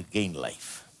begin to gain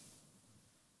life.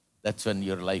 That's when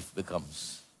your life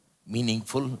becomes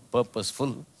meaningful,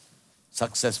 purposeful,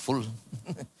 successful,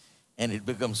 and it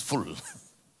becomes full.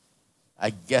 I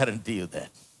guarantee you that.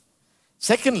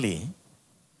 Secondly,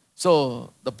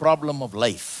 so the problem of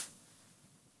life.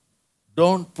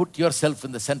 Don't put yourself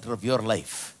in the center of your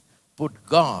life. Put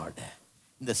God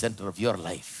in the center of your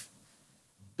life.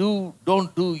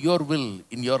 Don't do your will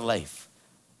in your life,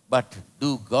 but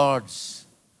do God's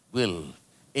will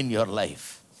in your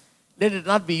life. Let it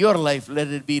not be your life, let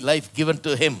it be life given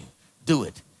to Him. Do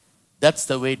it. That's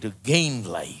the way to gain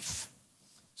life.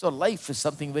 So life is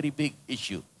something very big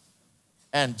issue.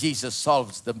 And Jesus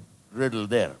solves the riddle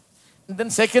there. And then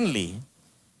secondly,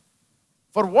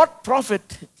 for what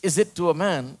profit is it to a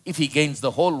man if he gains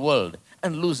the whole world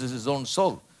and loses his own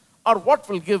soul? Or what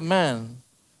will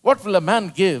a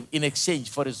man give in exchange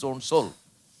for his own soul?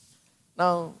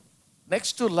 Now,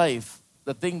 next to life,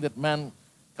 the thing that man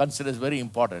considers very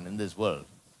important in this world,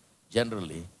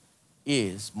 generally,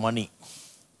 is money.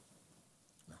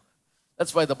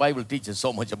 That's why the Bible teaches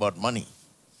so much about money.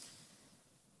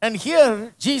 And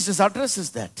here, Jesus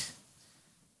addresses that.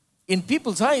 In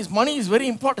people's eyes, money is very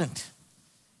important.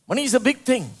 Money is a big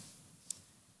thing.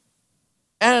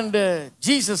 And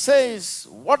Jesus says,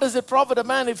 what does it profit a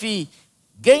man if he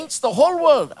gains the whole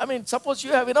world? I mean, suppose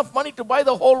you have enough money to buy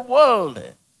the whole world.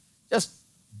 Just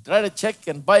write a check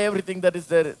and buy everything that is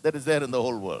there in the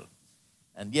whole world.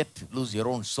 And yet lose your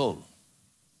own soul.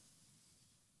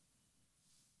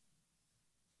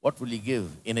 What will you give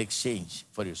in exchange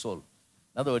for your soul?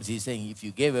 In other words, he's saying, if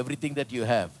you gave everything that you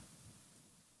have,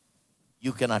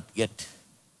 you cannot get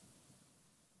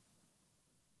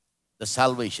the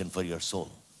salvation for your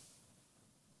soul.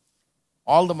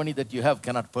 All the money that you have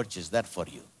cannot purchase that for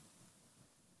you.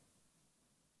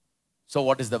 So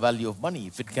what is the value of money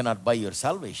if it cannot buy your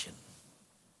salvation?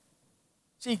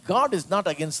 See, God is not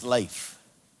against life.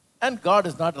 And God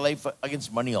is not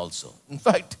against money also. In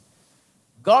fact,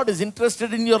 God is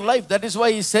interested in your life. That is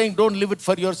why He's saying, don't live it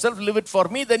for yourself, live it for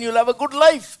me, then you'll have a good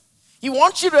life. He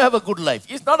wants you to have a good life.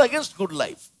 He's not against good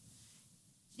life.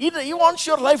 He wants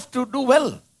your life to do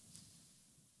well.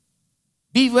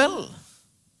 Be well.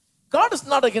 God is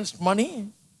not against money.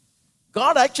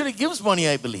 God actually gives money,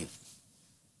 I believe.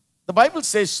 The Bible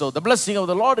says so. The blessing of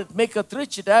the Lord, it maketh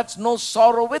rich, it adds no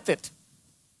sorrow with it.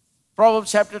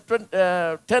 Proverbs chapter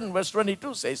 10, verse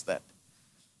 22 says that.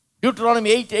 Deuteronomy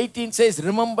 8:18 says,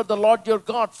 remember the Lord your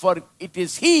God, for it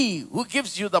is He who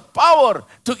gives you the power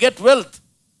to get wealth.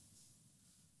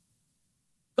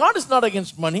 God is not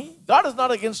against money. God is not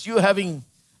against you having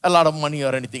a lot of money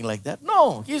or anything like that.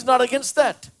 No, He's not against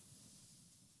that.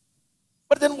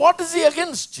 But then what is He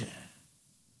against?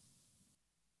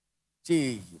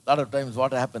 See, a lot of times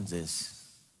what happens is,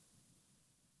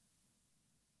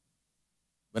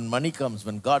 when money comes,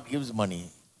 when God gives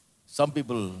money, some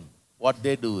people, what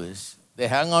they do is, they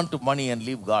hang on to money and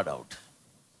leave God out.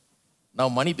 Now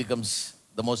money becomes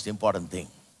the most important thing.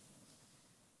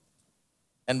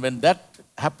 And when that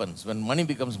happens, when money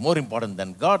becomes more important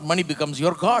than God, money becomes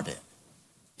your God. You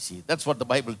see, that's what the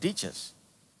Bible teaches.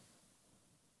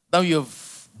 Now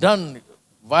you've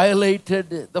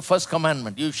violated the first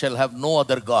commandment. You shall have no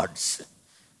other gods.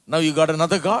 Now you got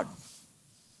another God.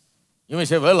 You may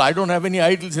say, well, I don't have any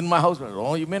idols in my house.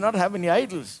 Oh, you may not have any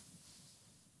idols.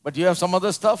 But you have some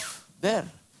other stuff there.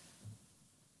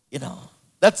 You know,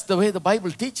 that's the way the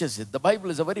Bible teaches it. The Bible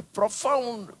is a very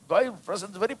profound, Bible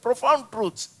presents very profound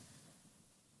truths.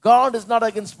 God is not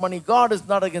against money. God is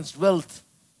not against wealth.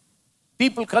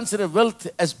 People consider wealth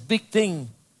as big thing.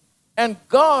 And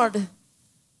God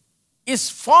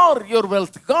is for your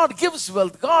wealth. God gives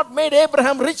wealth. God made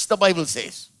Abraham rich, the Bible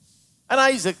says. And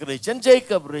Isaac rich, and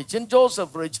Jacob rich, and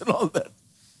Joseph rich, and all that.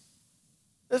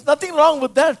 There's nothing wrong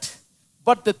with that.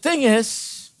 But the thing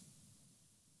is,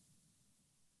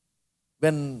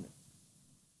 when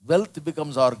wealth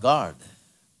becomes our God,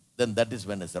 then that is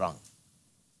when it's wrong.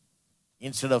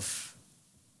 Instead of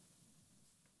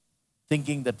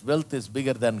thinking that wealth is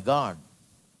bigger than God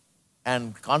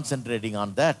and concentrating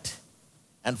on that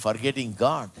and forgetting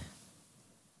God,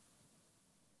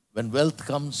 when wealth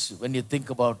comes, when you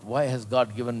think about why has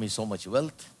God given me so much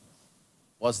wealth?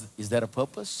 Is there a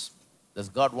purpose? Does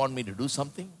God want me to do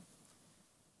something?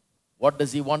 What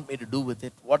does He want me to do with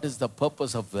it? What is the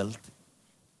purpose of wealth?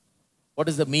 What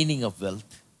is the meaning of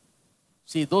wealth?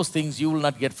 See, those things you will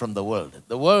not get from the world.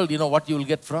 The world, you know what you will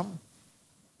get from?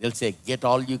 They'll say, get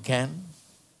all you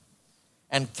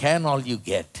and can all you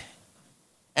get,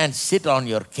 and sit on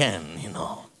your can,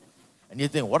 And you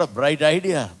think, what a bright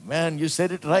idea. Man, you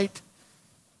said it right.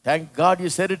 Thank God you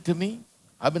said it to me.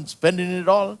 I've been spending it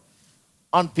all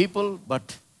on people,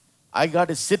 but I got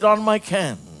to sit on my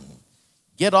can.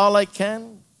 Get all I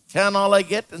can all I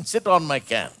get, and sit on my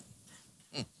can.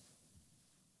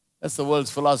 That's the world's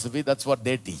philosophy. That's what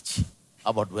they teach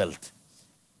about wealth.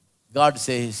 God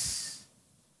says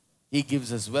He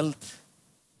gives us wealth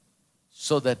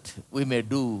so that we may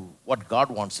do what God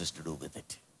wants us to do with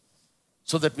it.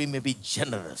 So that we may be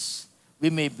generous. We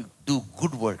may do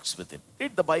good works with it.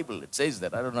 Read the Bible. It says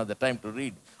that. I don't have the time to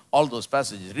read all those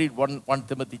passages. Read 1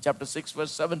 Timothy chapter 6,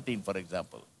 verse 17, for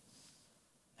example.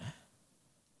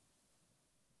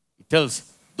 It tells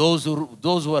those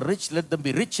who are rich, let them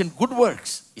be rich in good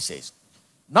works, he says.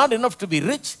 Not enough to be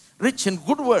rich, rich in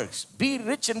good works. Be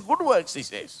rich in good works, he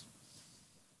says.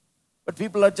 But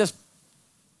people are just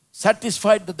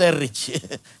satisfied that they're rich.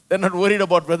 They're not worried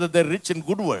about whether they're rich in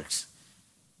good works.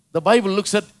 The Bible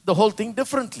looks at the whole thing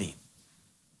differently.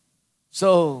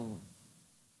 So,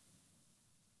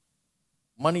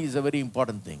 money is a very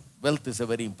important thing. Wealth is a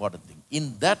very important thing.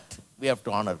 In that, we have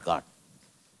to honor God.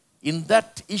 In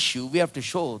that issue, we have to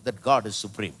show that God is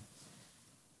supreme.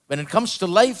 When it comes to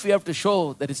life, we have to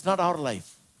show that it's not our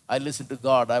life. I listen to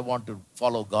God. I want to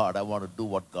follow God. I want to do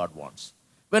what God wants.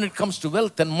 When it comes to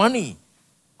wealth and money,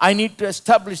 I need to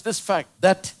establish this fact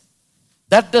that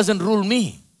that doesn't rule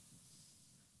me.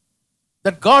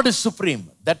 That God is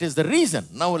supreme. That is the reason.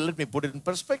 Now let me put it in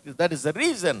perspective. That is the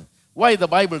reason why the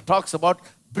Bible talks about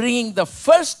bringing the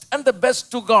first and the best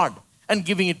to God and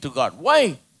giving it to God.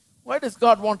 Why? Why does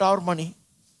God want our money?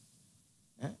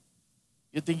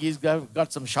 You think He's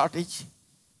got some shortage?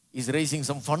 He's raising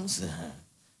some funds?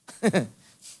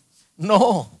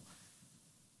 No.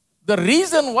 The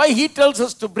reason why He tells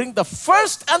us to bring the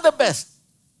first and the best.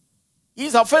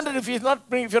 He's offended if you're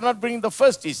not bringing the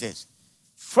first, He says.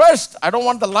 First, I don't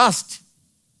want the last.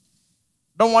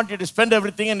 Don't want you to spend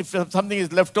everything, and if something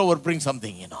is left over, bring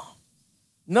something,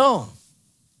 No.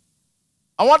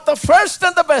 I want the first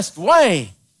and the best.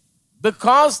 Why?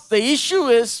 Because the issue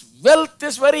is wealth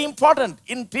is very important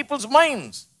in people's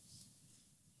minds.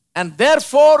 And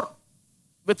therefore,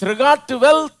 with regard to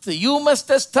wealth, you must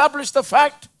establish the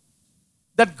fact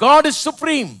that God is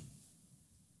supreme.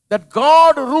 That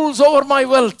God rules over my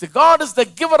wealth. God is the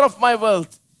giver of my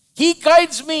wealth. He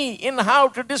guides me in how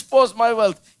to dispose my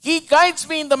wealth. He guides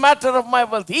me in the matter of my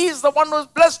wealth. He is the one who has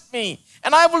blessed me.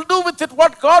 And I will do with it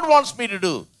what God wants me to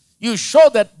do. You show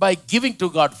that by giving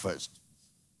to God first.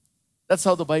 That's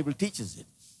how the Bible teaches it.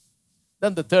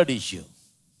 Then the third issue.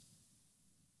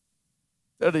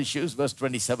 Third issue is verse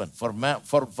 27.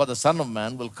 For the Son of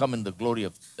Man will come in the glory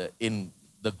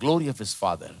of His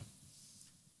Father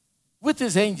with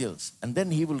His angels, and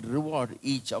then He will reward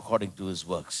each according to his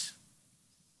works.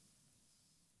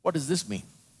 What does this mean?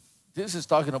 This is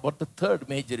talking about the third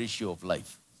major issue of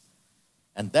life,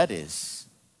 and that is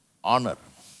honor.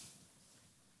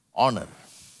 Honor.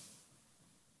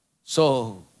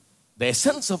 So, the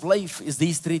essence of life is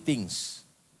these three things.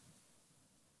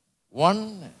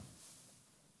 One,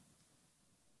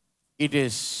 it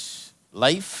is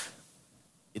life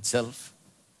itself.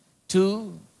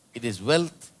 Two, it is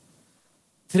wealth.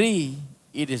 Three,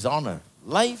 it is honor.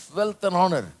 Life, wealth, and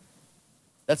honor.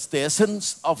 That's the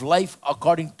essence of life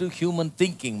according to human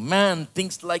thinking. Man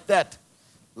thinks like that.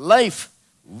 Life,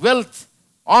 wealth,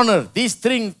 honor. These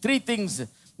three things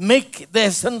make the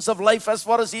essence of life as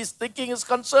far as his thinking is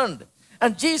concerned.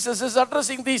 And Jesus is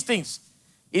addressing these things.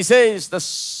 He says,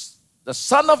 the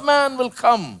Son of Man will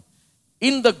come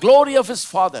in the glory of His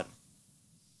Father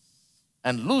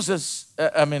and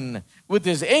with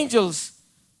His angels,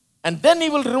 and then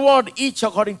He will reward each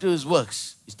according to his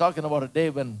works. He's talking about a day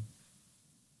when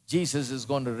Jesus is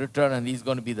going to return and He's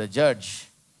going to be the judge,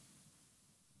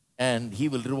 and He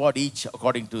will reward each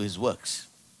according to his works.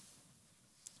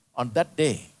 On that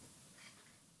day,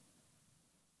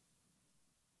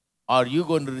 are you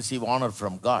going to receive honor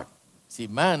from God? See,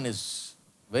 man is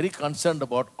very concerned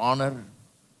about honor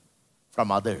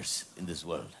from others in this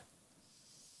world.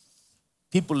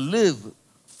 People live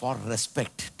for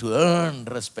respect, to earn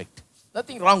respect.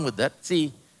 Nothing wrong with that.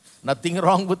 See, nothing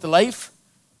wrong with life.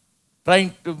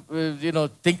 Trying to,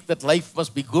 think that life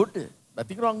must be good.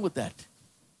 Nothing wrong with that.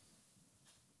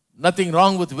 Nothing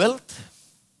wrong with wealth.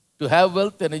 To have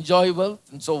wealth and enjoy wealth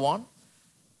and so on.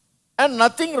 And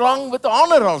nothing wrong with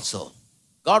honor also.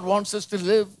 God wants us to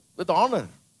live with honor.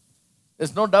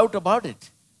 There's no doubt about it.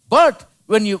 But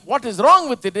What is wrong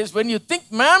with it is when you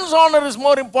think man's honor is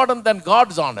more important than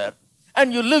God's honor,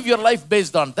 and you live your life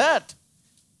based on that.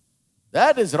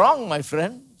 That is wrong, my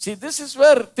friend. See, this is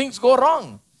where things go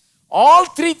wrong. All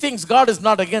three things God is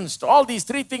not against. All these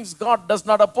three things God does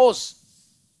not oppose.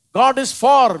 God is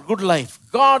for good life.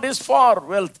 God is for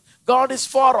wealth. God is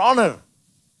for honor.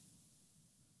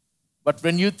 But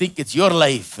when you think it's your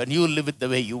life and you live it the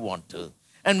way you want to,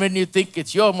 and when you think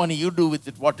it's your money, you do with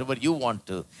it whatever you want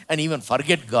to, and even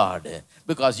forget God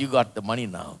because you got the money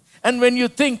now. And when you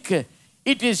think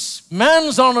it is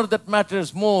man's honor that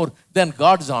matters more than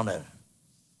God's honor,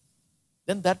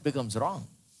 then that becomes wrong.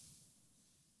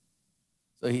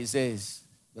 So he says,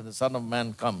 when the Son of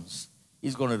Man comes,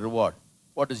 he's going to reward.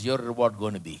 What is your reward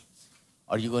going to be?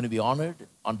 Are you going to be honored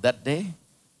on that day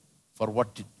for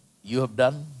what you have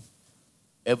done?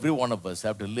 Every one of us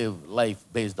have to live life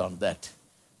based on that,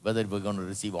 whether we're going to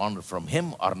receive honor from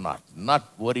him or not.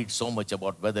 Not worried so much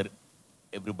about whether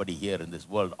everybody here in this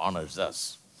world honors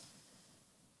us.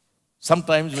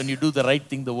 Sometimes when you do the right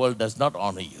thing, the world does not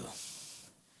honor you.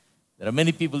 There are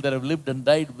many people that have lived and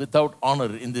died without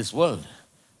honor in this world,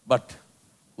 but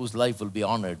whose life will be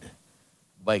honored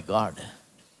by God.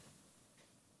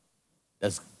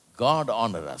 Does God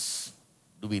honor us?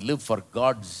 Do we live for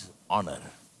God's honor?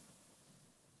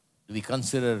 Do we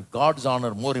consider God's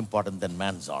honor more important than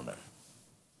man's honor?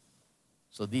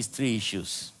 So these three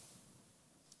issues.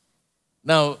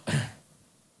 Now,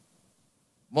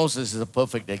 Moses is a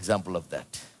perfect example of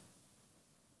that.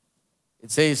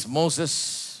 It says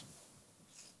Moses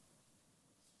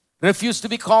refused to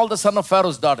be called the son of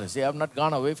Pharaoh's daughter. See, I have not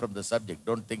gone away from the subject.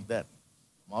 Don't think that.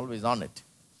 I'm always on it.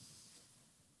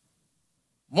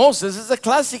 Moses is a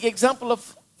classic example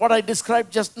of what I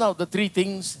described just now, the three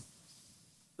things,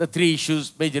 the three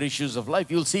issues, major issues of life.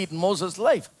 You'll see it in Moses'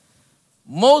 life.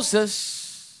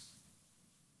 Moses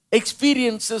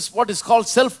experiences what is called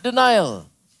self-denial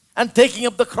and taking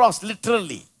up the cross,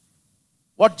 literally.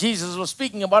 What Jesus was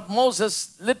speaking about,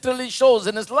 Moses literally shows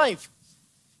in his life.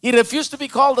 He refused to be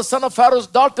called the son of Pharaoh's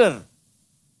daughter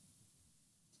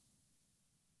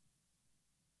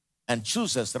and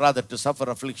chooses rather to suffer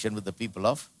affliction with the people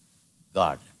of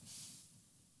God.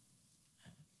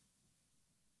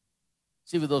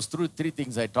 See, with those three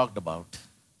things I talked about,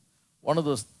 one of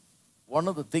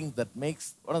the things that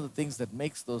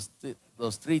makes those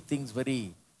three things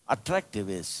very attractive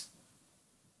is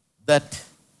that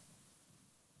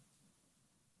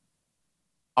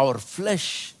our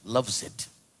flesh loves it.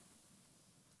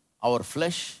 Our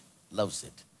flesh loves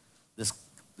it.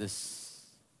 This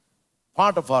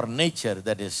part of our nature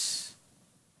that is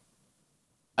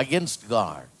against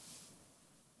God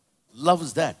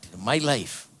loves that. My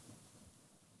life.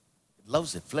 It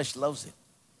loves it. Flesh loves it.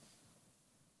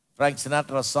 Frank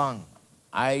Sinatra's song,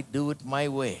 I Do It My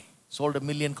Way, sold 1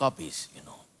 million copies,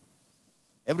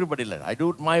 Everybody liked it. I do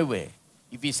it my way.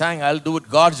 If he sang, I'll do it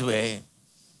God's way,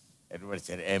 everybody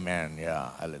said, amen,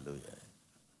 yeah, hallelujah.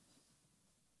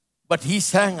 But he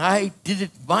sang, I did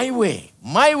it my way.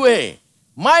 My way.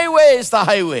 My way is the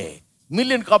highway. 1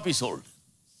 million copies sold.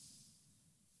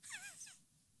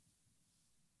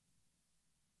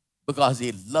 Because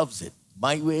he loves it.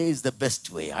 My way is the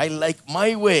best way. I like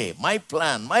my way, my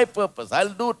plan, my purpose. I'll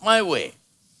do it my way.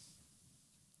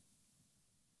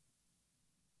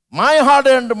 My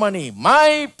hard-earned money,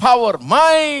 my power,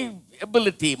 my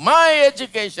ability, my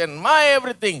education, my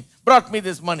everything brought me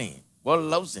this money. World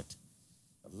loves it.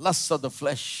 The lusts of the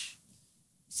flesh.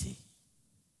 See,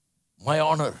 my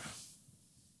honor.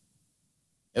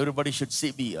 Everybody should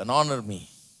see me and honor me.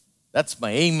 That's my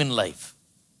aim in life.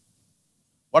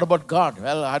 What about God?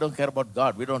 Well, I don't care about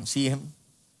God. We don't see him.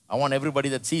 I want everybody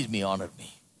that sees me honor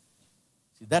me.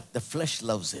 See, that the flesh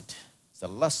loves it. It's the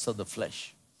lust of the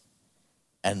flesh.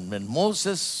 And when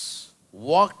Moses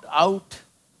walked out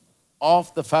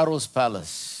of the Pharaoh's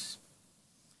palace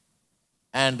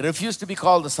and refused to be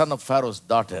called the son of Pharaoh's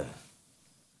daughter,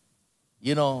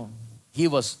 he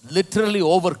was literally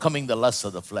overcoming the lust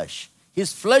of the flesh.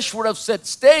 His flesh would have said,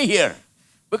 stay here,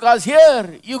 because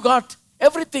here you got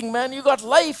everything, man. You got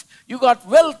life, you got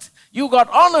wealth, you got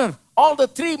honor. All the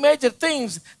three major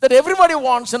things that everybody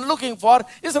wants and looking for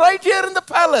is right here in the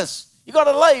palace. You got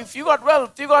a life, you got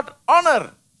wealth, you got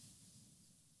honor.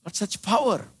 Got such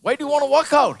power. Why do you want to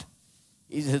walk out?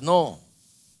 He says, no.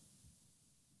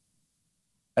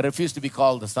 I refuse to be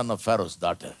called the son of Pharaoh's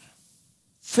daughter.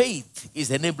 Faith is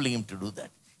enabling him to do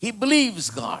that. He believes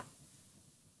God.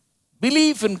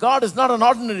 Belief in God is not an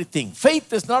ordinary thing.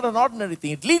 Faith is not an ordinary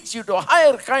thing. It leads you to a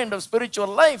higher kind of spiritual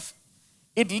life.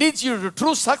 It leads you to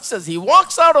true success. He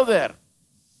walks out of there.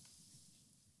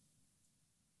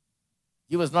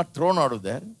 He was not thrown out of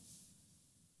there.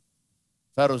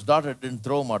 Pharaoh's daughter didn't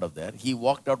throw him out of there. He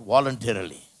walked out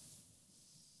voluntarily.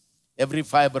 Every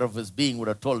fiber of his being would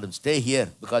have told him, stay here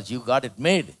because you got it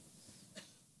made.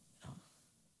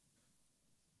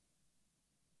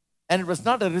 And it was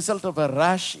not a result of a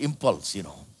rash impulse, It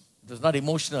was not an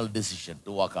emotional decision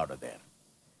to walk out of there.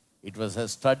 It was a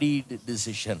studied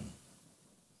decision.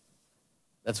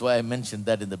 That's why I mentioned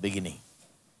that in the beginning.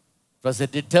 It was a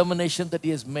determination that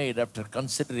he has made after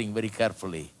considering very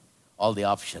carefully all the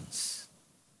options.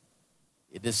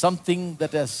 It is something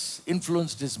that has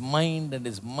influenced his mind, and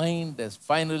his mind has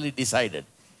finally decided.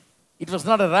 It was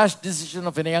not a rash decision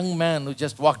of a young man who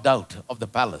just walked out of the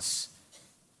palace,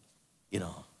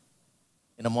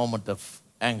 in a moment of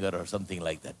anger or something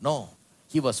like that. No,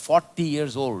 he was 40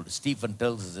 years old. Stephen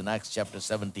tells us in Acts chapter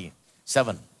 7,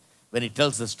 when he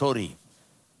tells the story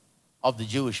of the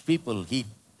Jewish people, he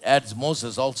adds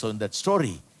Moses also in that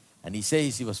story. And he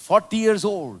says he was 40 years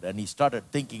old and he started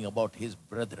thinking about his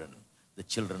brethren, the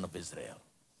children of Israel.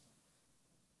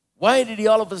 Why did he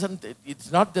all of a sudden?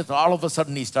 It's not that all of a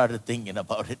sudden he started thinking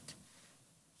about it.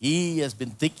 He has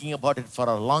been thinking about it for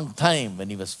a long time.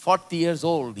 When he was 40 years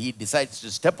old, he decides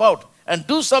to step out and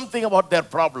do something about their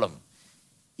problem.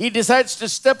 He decides to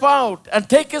step out and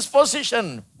take his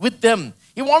position with them.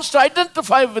 He wants to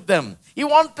identify with them. He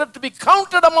wanted to be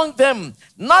counted among them,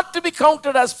 not to be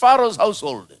counted as Pharaoh's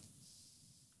household.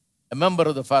 A member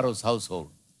of the Pharaoh's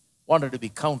household wanted to be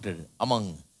counted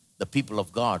among the people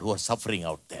of God who are suffering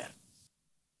out there.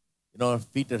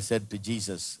 Peter said to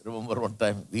Jesus, remember one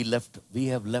time, we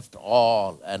have left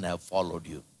all and have followed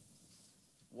you.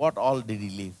 What all did he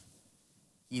leave?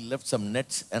 He left some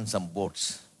nets and some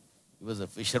boats. He was a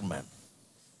fisherman.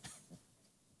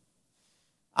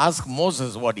 Ask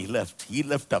Moses what he left. He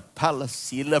left a palace.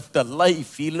 He left a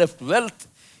life. He left wealth.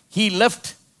 He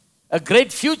left a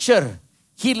great future.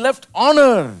 He left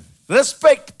honor,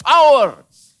 respect, power.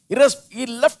 He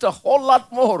left a whole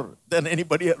lot more than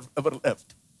anybody ever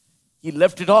left. He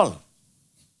left it all.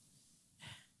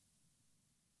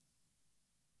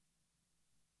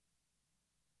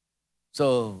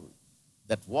 So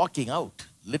that walking out,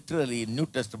 literally in New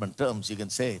Testament terms, you can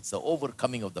say it's the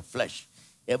overcoming of the flesh.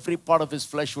 Every part of his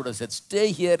flesh would have said,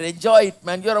 stay here, enjoy it,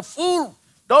 man. You're a fool.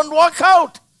 Don't walk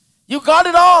out. You got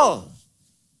it all.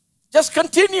 Just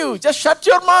continue. Just shut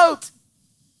your mouth.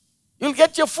 You'll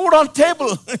get your food on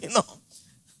table,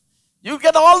 You'll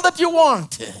get all that you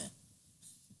want.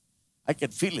 I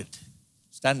can feel it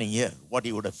standing here, what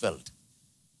he would have felt.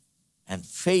 And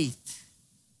faith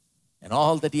and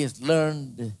all that he has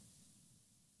learned,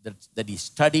 that he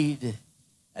studied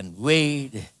and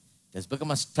weighed, it has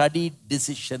become a studied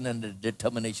decision and a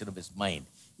determination of his mind.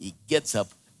 He gets up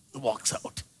and walks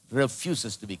out,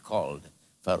 refuses to be called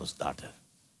Pharaoh's daughter.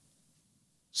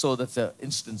 So that's an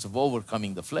instance of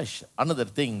overcoming the flesh. Another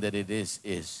thing that it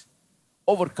is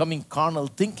overcoming carnal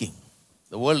thinking,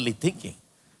 the worldly thinking.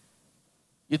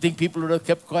 You think people would have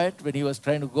kept quiet when he was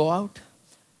trying to go out?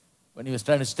 When he was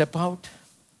trying to step out?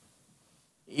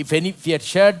 If he had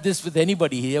shared this with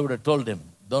anybody, he would have told him,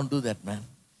 don't do that, man.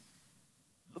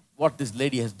 Look what this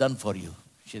lady has done for you.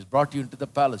 She has brought you into the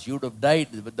palace. You would have died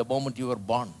at the moment you were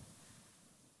born.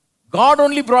 God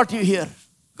only brought you here.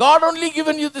 God only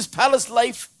given you this palace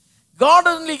life. God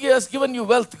only has given you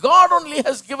wealth. God only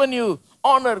has given you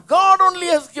honor. God only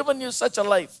has given you such a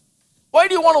life. Why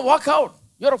do you want to walk out?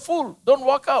 You're a fool. Don't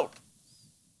walk out.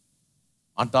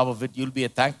 On top of it, you'll be a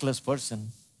thankless person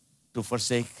to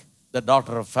forsake the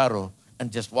daughter of Pharaoh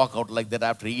and just walk out like that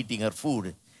after eating her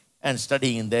food and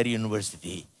studying in their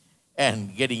university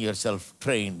and getting yourself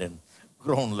trained and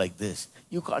grown like this.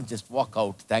 You can't just walk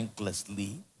out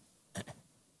thanklessly.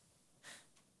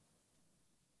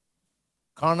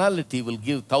 Carnality will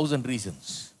give 1,000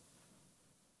 reasons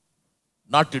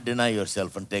not to deny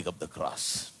yourself and take up the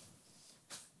cross.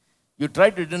 You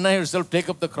try to deny yourself, take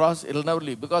up the cross, it'll never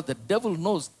leave. Because the devil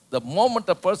knows the moment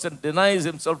a person denies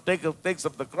himself, takes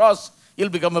up the cross, he'll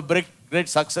become a great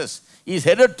success. He's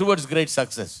headed towards great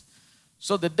success.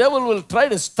 So the devil will try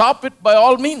to stop it by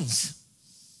all means.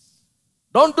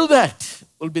 Don't do that,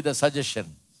 will be the suggestion.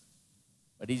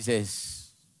 But he says,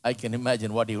 I can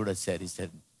imagine what he would have said. He said,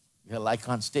 well, I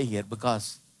can't stay here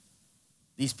because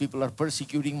these people are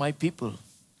persecuting my people.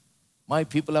 My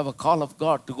people have a call of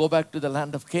God to go back to the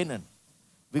land of Canaan.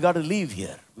 We got to leave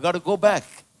here. We got to go back.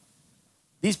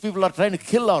 These people are trying to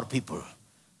kill our people.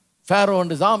 Pharaoh and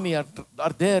his army are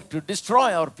there to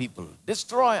destroy our people,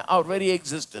 destroy our very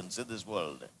existence in this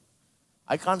world.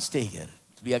 I can't stay here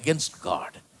to be against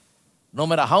God. No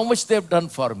matter how much they've done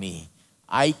for me,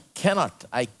 I cannot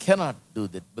do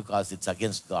that because it's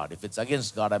against God. If it's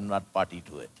against God, I'm not party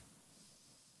to it.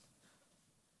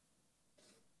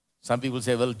 Some people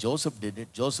say, well, Joseph did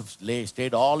it. Joseph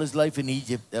stayed all his life in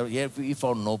Egypt. He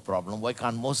found no problem. Why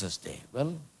can't Moses stay?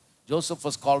 Well, Joseph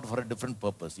was called for a different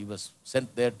purpose. He was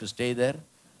sent there to stay there,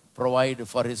 provide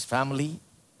for his family.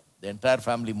 The entire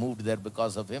family moved there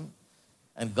because of him.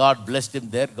 And God blessed him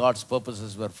there. God's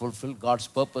purposes were fulfilled. God's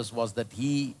purpose was that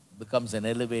he becomes an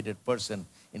elevated person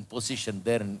in position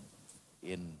there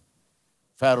in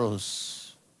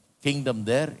Pharaoh's kingdom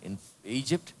there in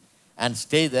Egypt, and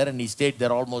stay there. And he stayed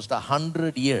there almost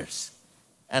 100 years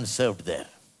and served there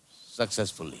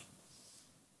successfully.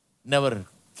 Never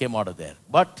came out of there.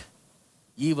 But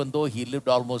even though he lived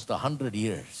almost 100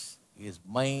 years, his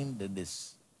mind and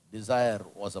his desire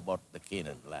was about the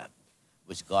Canaan land,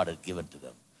 which God had given to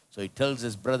them. So he tells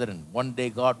his brethren, one day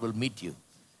God will meet you,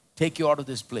 take you out of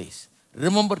this place.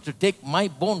 Remember to take my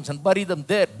bones and bury them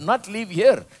there, not leave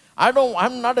here.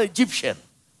 I'm not an Egyptian.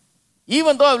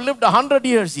 Even though I've lived 100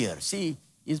 years here. See,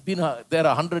 he's been there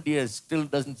 100 years, still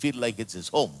doesn't feel like it's his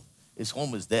home. His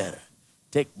home is there.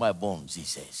 Take my bones, he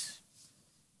says.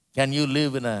 Can you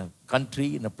live in a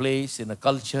country, in a place, in a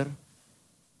culture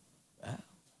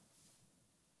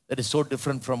that is so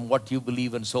different from what you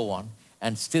believe and so on,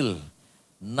 and still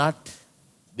not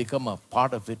become a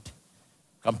part of it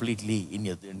completely in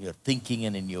your thinking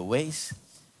and in your ways?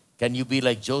 Can you be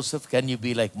like Joseph? Can you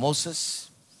be like Moses?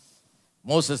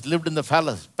 Moses lived in the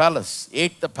palace,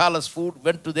 ate the palace food,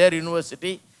 went to their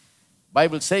university.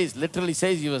 Bible says, literally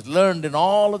says, he was learned in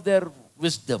all of their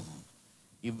wisdom.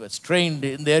 He was trained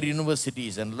in their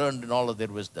universities and learned in all of their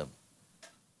wisdom.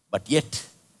 But yet,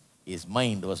 his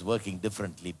mind was working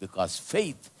differently, because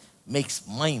faith makes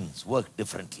minds work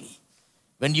differently.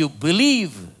 When you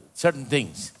believe certain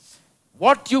things,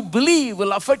 what you believe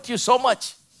will affect you so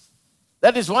much.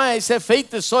 That is why I say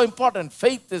faith is so important.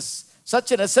 Faith is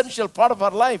such an essential part of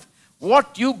our life.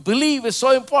 What you believe is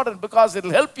so important, because it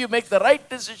will help you make the right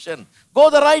decision, go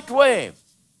the right way,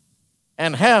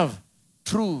 and have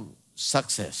true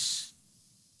success.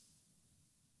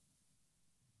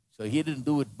 So he didn't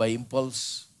do it by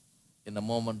impulse in a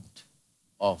moment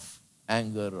of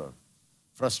anger or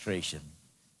frustration.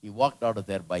 He walked out of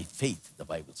there by faith, the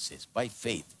Bible says, by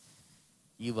faith.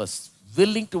 He was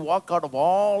willing to walk out of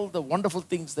all the wonderful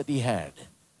things that he had,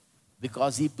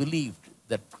 because he believed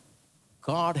that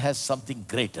God has something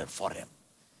greater for him.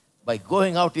 By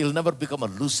going out, he'll never become a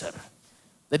loser.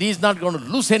 That he's not going to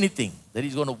lose anything. That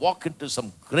he's going to walk into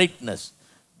some greatness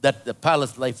that the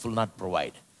palace life will not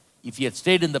provide. If he had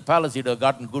stayed in the palace, he'd have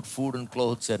gotten good food and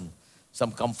clothes and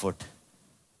some comfort.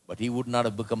 But he would not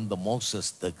have become the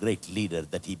Moses, the great leader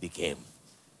that he became.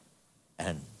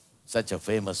 And such a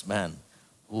famous man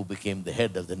who became the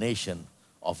head of the nation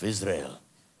of Israel,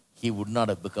 he would not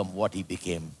have become what he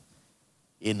became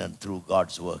in and through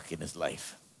God's work in his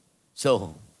life.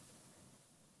 So,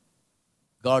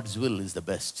 God's will is the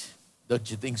best. Don't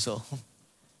you think so?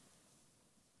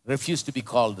 Refused to be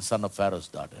called the son of Pharaoh's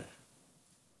daughter,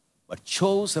 but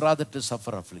chose rather to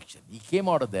suffer affliction. He came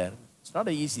out of there. It's not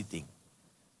an easy thing.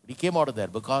 But he came out of there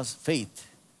because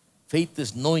faith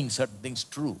is knowing certain things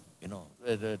true,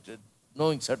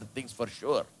 knowing certain things for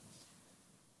sure.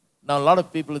 Now, a lot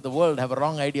of people in the world have a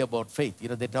wrong idea about faith.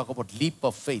 They talk about leap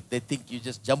of faith. They think you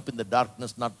just jump in the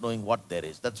darkness not knowing what there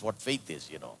is. That's what faith is,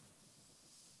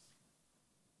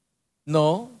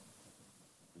 No.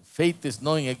 Faith is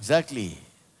knowing exactly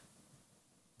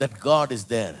that God is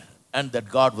there and that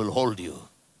God will hold you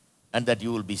and that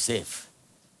you will be safe.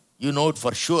 You know it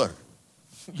for sure.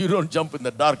 You don't jump in the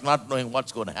dark not knowing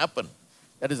what's going to happen.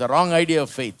 That is a wrong idea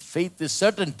of faith. Faith is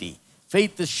certainty.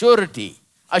 Faith is surety,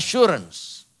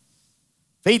 assurance.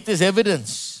 Faith is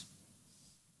evidence.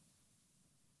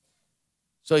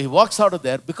 So he walks out of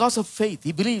there because of faith.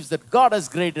 He believes that God has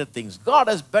greater things. God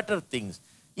has better things.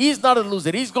 He's not a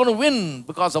loser. He's going to win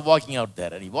because of walking out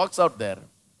there. And he walks out there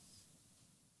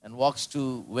and walks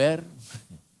to where?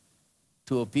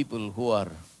 To a people who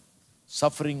are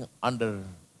suffering under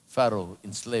Pharaoh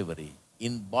in slavery,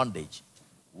 in bondage,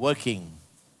 working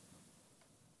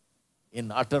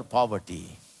in utter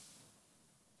poverty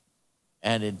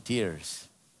and in tears,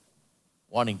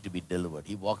 wanting to be delivered.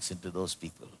 He walks into those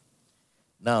people.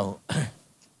 Now,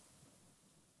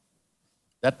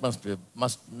 that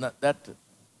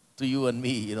to you and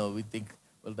me, we think,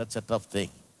 well, that's a tough thing.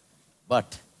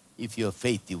 But if you have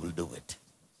faith, you will do it.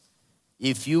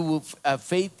 If you have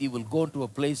faith, you will go into a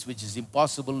place which is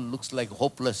impossible, looks like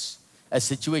hopeless, a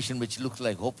situation which looks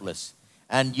like hopeless,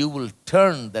 and you will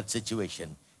turn that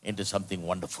situation into something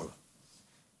wonderful.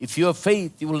 If you have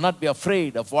faith, you will not be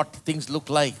afraid of what things look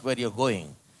like where you're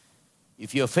going.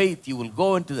 If you have faith, you will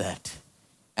go into that,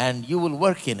 and you will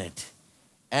work in it,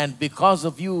 And because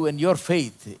of you and your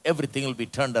faith, everything will be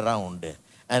turned around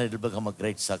and it will become a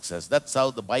great success. That's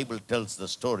how the Bible tells the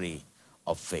story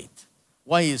of faith.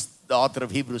 Why is the author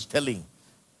of Hebrews telling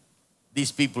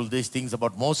these people these things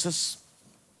about Moses?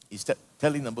 He's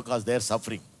telling them because they're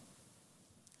suffering.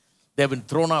 They've been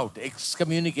thrown out,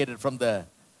 excommunicated from the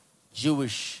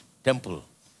Jewish temple.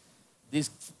 These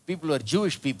people are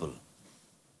Jewish people.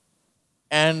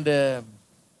 And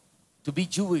to be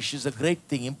Jewish is a great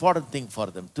thing, important thing for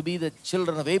them. To be the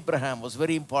children of Abraham was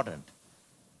very important.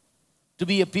 To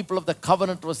be a people of the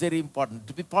covenant was very important.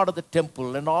 To be part of the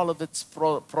temple and all of its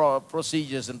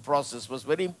procedures and process was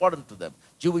very important to them.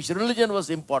 Jewish religion was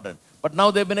important. But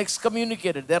now they've been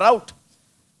excommunicated. They're out.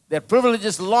 Their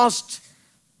privileges lost.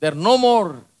 They're no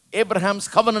more Abraham's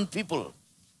covenant people.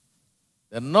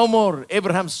 They're no more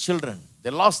Abraham's children.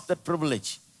 They lost that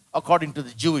privilege according to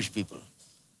the Jewish people.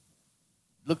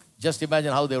 Look, just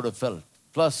imagine how they would have felt.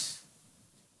 Plus,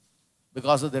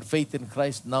 because of their faith in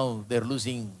Christ, now they're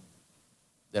losing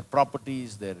their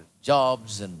properties, their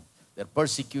jobs, and they're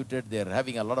persecuted. They're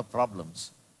having a lot of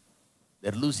problems.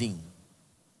 They're losing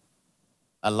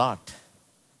a lot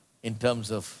in terms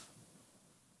of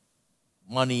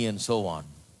money and so on.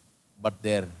 But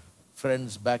their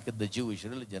friends back in the Jewish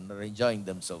religion are enjoying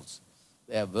themselves.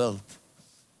 They have wealth.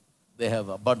 They have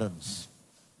abundance.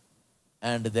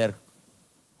 And they're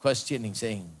questioning,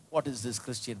 saying, what is this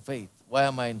Christian faith? Why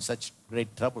am I in such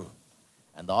great trouble?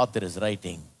 And the author is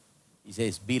writing. He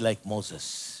says, be like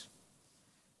Moses.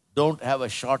 Don't have a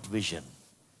short vision.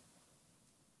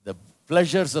 The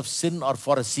pleasures of sin are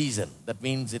for a season. That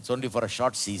means it's only for a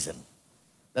short season.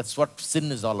 That's what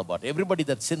sin is all about. Everybody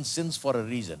that sins for a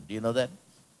reason. Do you know that?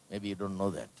 Maybe you don't know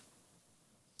that.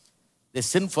 They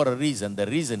sin for a reason. The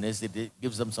reason is it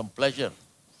gives them some pleasure.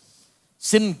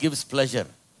 Sin gives pleasure.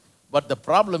 But the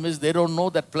problem is they don't know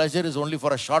that pleasure is only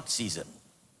for a short season.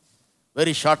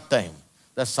 Very short time.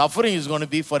 The suffering is going to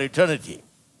be for eternity.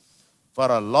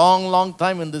 For a long, long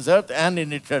time in this earth and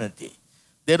in eternity.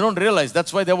 They don't realize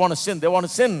that's why they want to sin. They want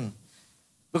to sin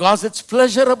because it's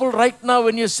pleasurable right now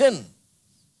when you sin.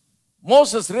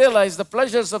 Moses realized the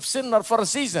pleasures of sin are for a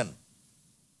season.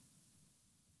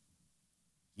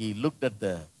 He looked at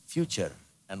the future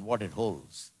and what it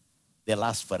holds. They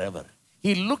last forever.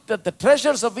 He looked at the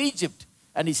treasures of Egypt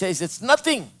and he says, it's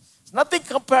nothing. It's nothing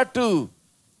compared to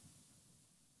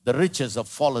the riches of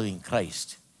following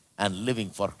Christ and living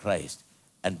for Christ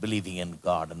and believing in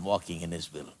God and walking in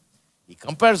His will. He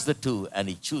compares the two and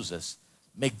he chooses,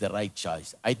 make the right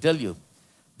choice. I tell you,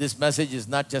 this message is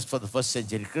not just for the first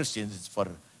century Christians, it's for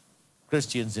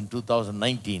Christians in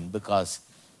 2019 because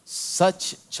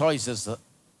such choices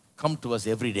come to us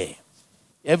every day.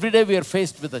 Every day we are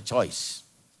faced with a choice.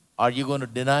 Are you going to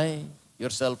deny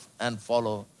yourself and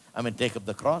take up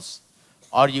the cross?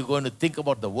 Are you going to think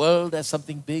about the world as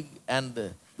something big and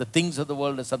the things of the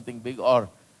world as something big, or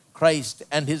Christ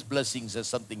and His blessings as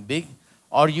something big?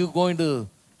 Are you going to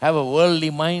have a worldly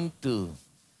mind to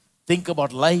think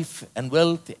about life and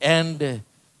wealth and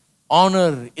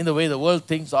honor in the way the world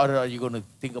thinks, or are you going to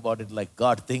think about it like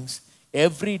God thinks?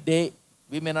 Every day,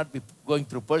 we may not be going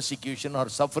through persecution or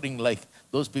suffering like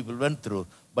those people went through,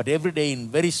 but every day in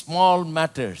very small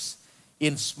matters,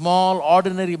 in small,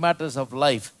 ordinary matters of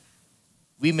life,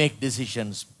 we make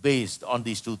decisions based on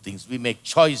these two things. We make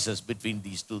choices between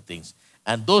these two things.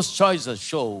 And those choices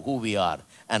show who we are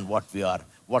and what we are,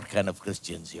 what kind of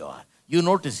Christians you are. You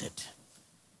notice it.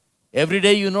 Every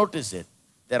day you notice it.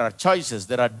 There are choices,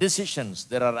 there are decisions,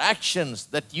 there are actions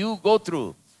that you go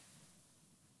through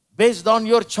based on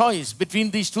your choice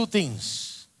between these two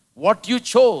things. What you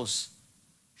chose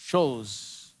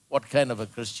shows what kind of a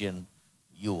Christian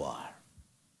you are.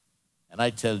 And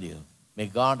I tell you, may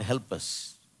God help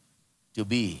us to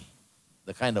be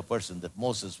the kind of person that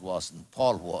Moses was and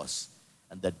Paul was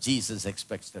and that Jesus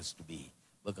expects us to be,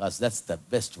 because that's the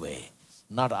best way.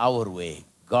 Not our way,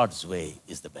 God's way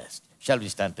is the best. Shall we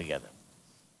stand together?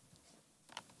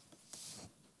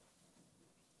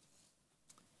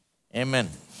 Amen.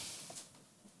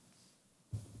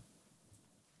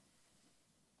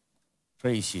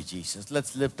 Praise you, Jesus.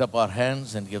 Let's lift up our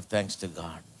hands and give thanks to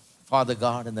God. Father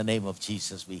God, in the name of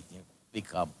Jesus, we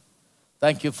come.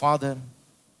 Thank you, Father,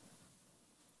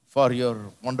 for your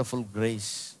wonderful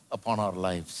grace upon our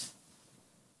lives.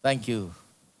 Thank you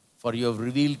for you have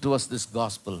revealed to us this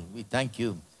gospel. We thank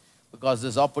you because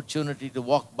this opportunity to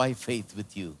walk by faith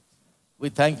with you. We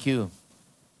thank you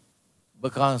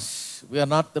because we are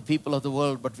not the people of the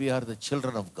world, but we are the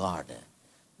children of God.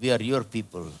 We are your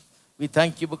people. We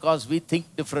thank you because we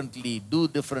think differently, do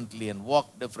differently, and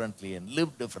walk differently, and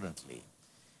live differently.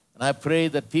 And I pray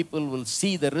that people will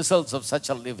see the results of such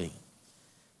a living.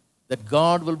 that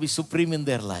God will be supreme in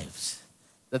their lives,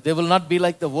 that they will not be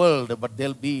like the world, but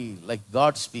they'll be like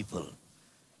God's people.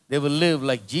 They will live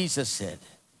like Jesus said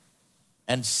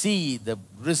and see the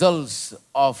results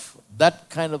of that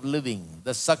kind of living,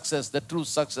 the success, the true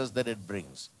success that it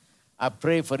brings. I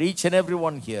pray for each and every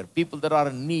one here, people that are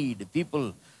in need,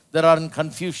 people that are in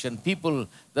confusion, people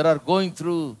that are going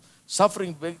through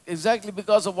suffering exactly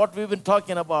because of what we've been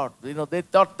talking about. You know, they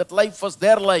thought that life was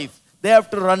their life. They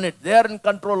have to run it. They are in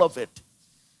control of it.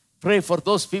 Pray for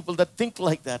those people that think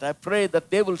like that. I pray that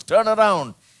they will turn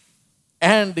around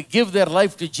and give their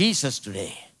life to Jesus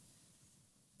today.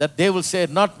 That they will say,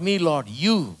 not me, Lord,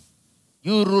 you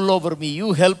rule over me,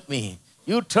 you help me,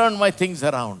 you turn my things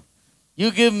around. You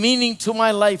give meaning to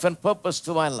my life and purpose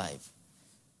to my life.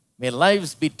 May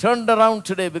lives be turned around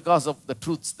today because of the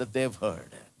truths that they've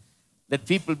heard. Let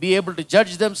people be able to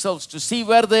judge themselves, to see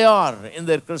where they are in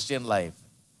their Christian life,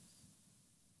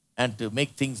 and to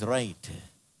make things right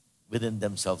within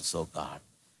themselves, oh God.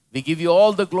 We give you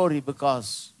all the glory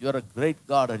because you're a great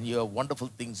God and you have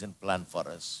wonderful things in plan for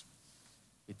us.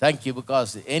 We thank you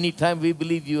because anytime we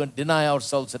believe you and deny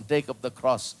ourselves and take up the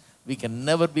cross, we can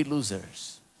never be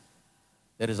losers.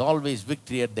 There is always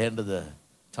victory at the end of the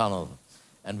tunnel.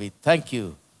 And we thank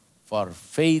you for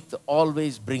faith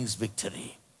always brings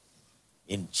victory.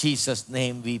 In Jesus'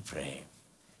 name we pray.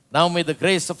 Now may the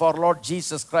grace of our Lord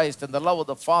Jesus Christ and the love of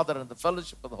the Father and the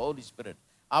fellowship of the Holy Spirit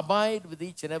abide with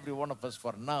each and every one of us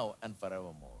for now and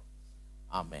forevermore.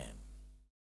 Amen.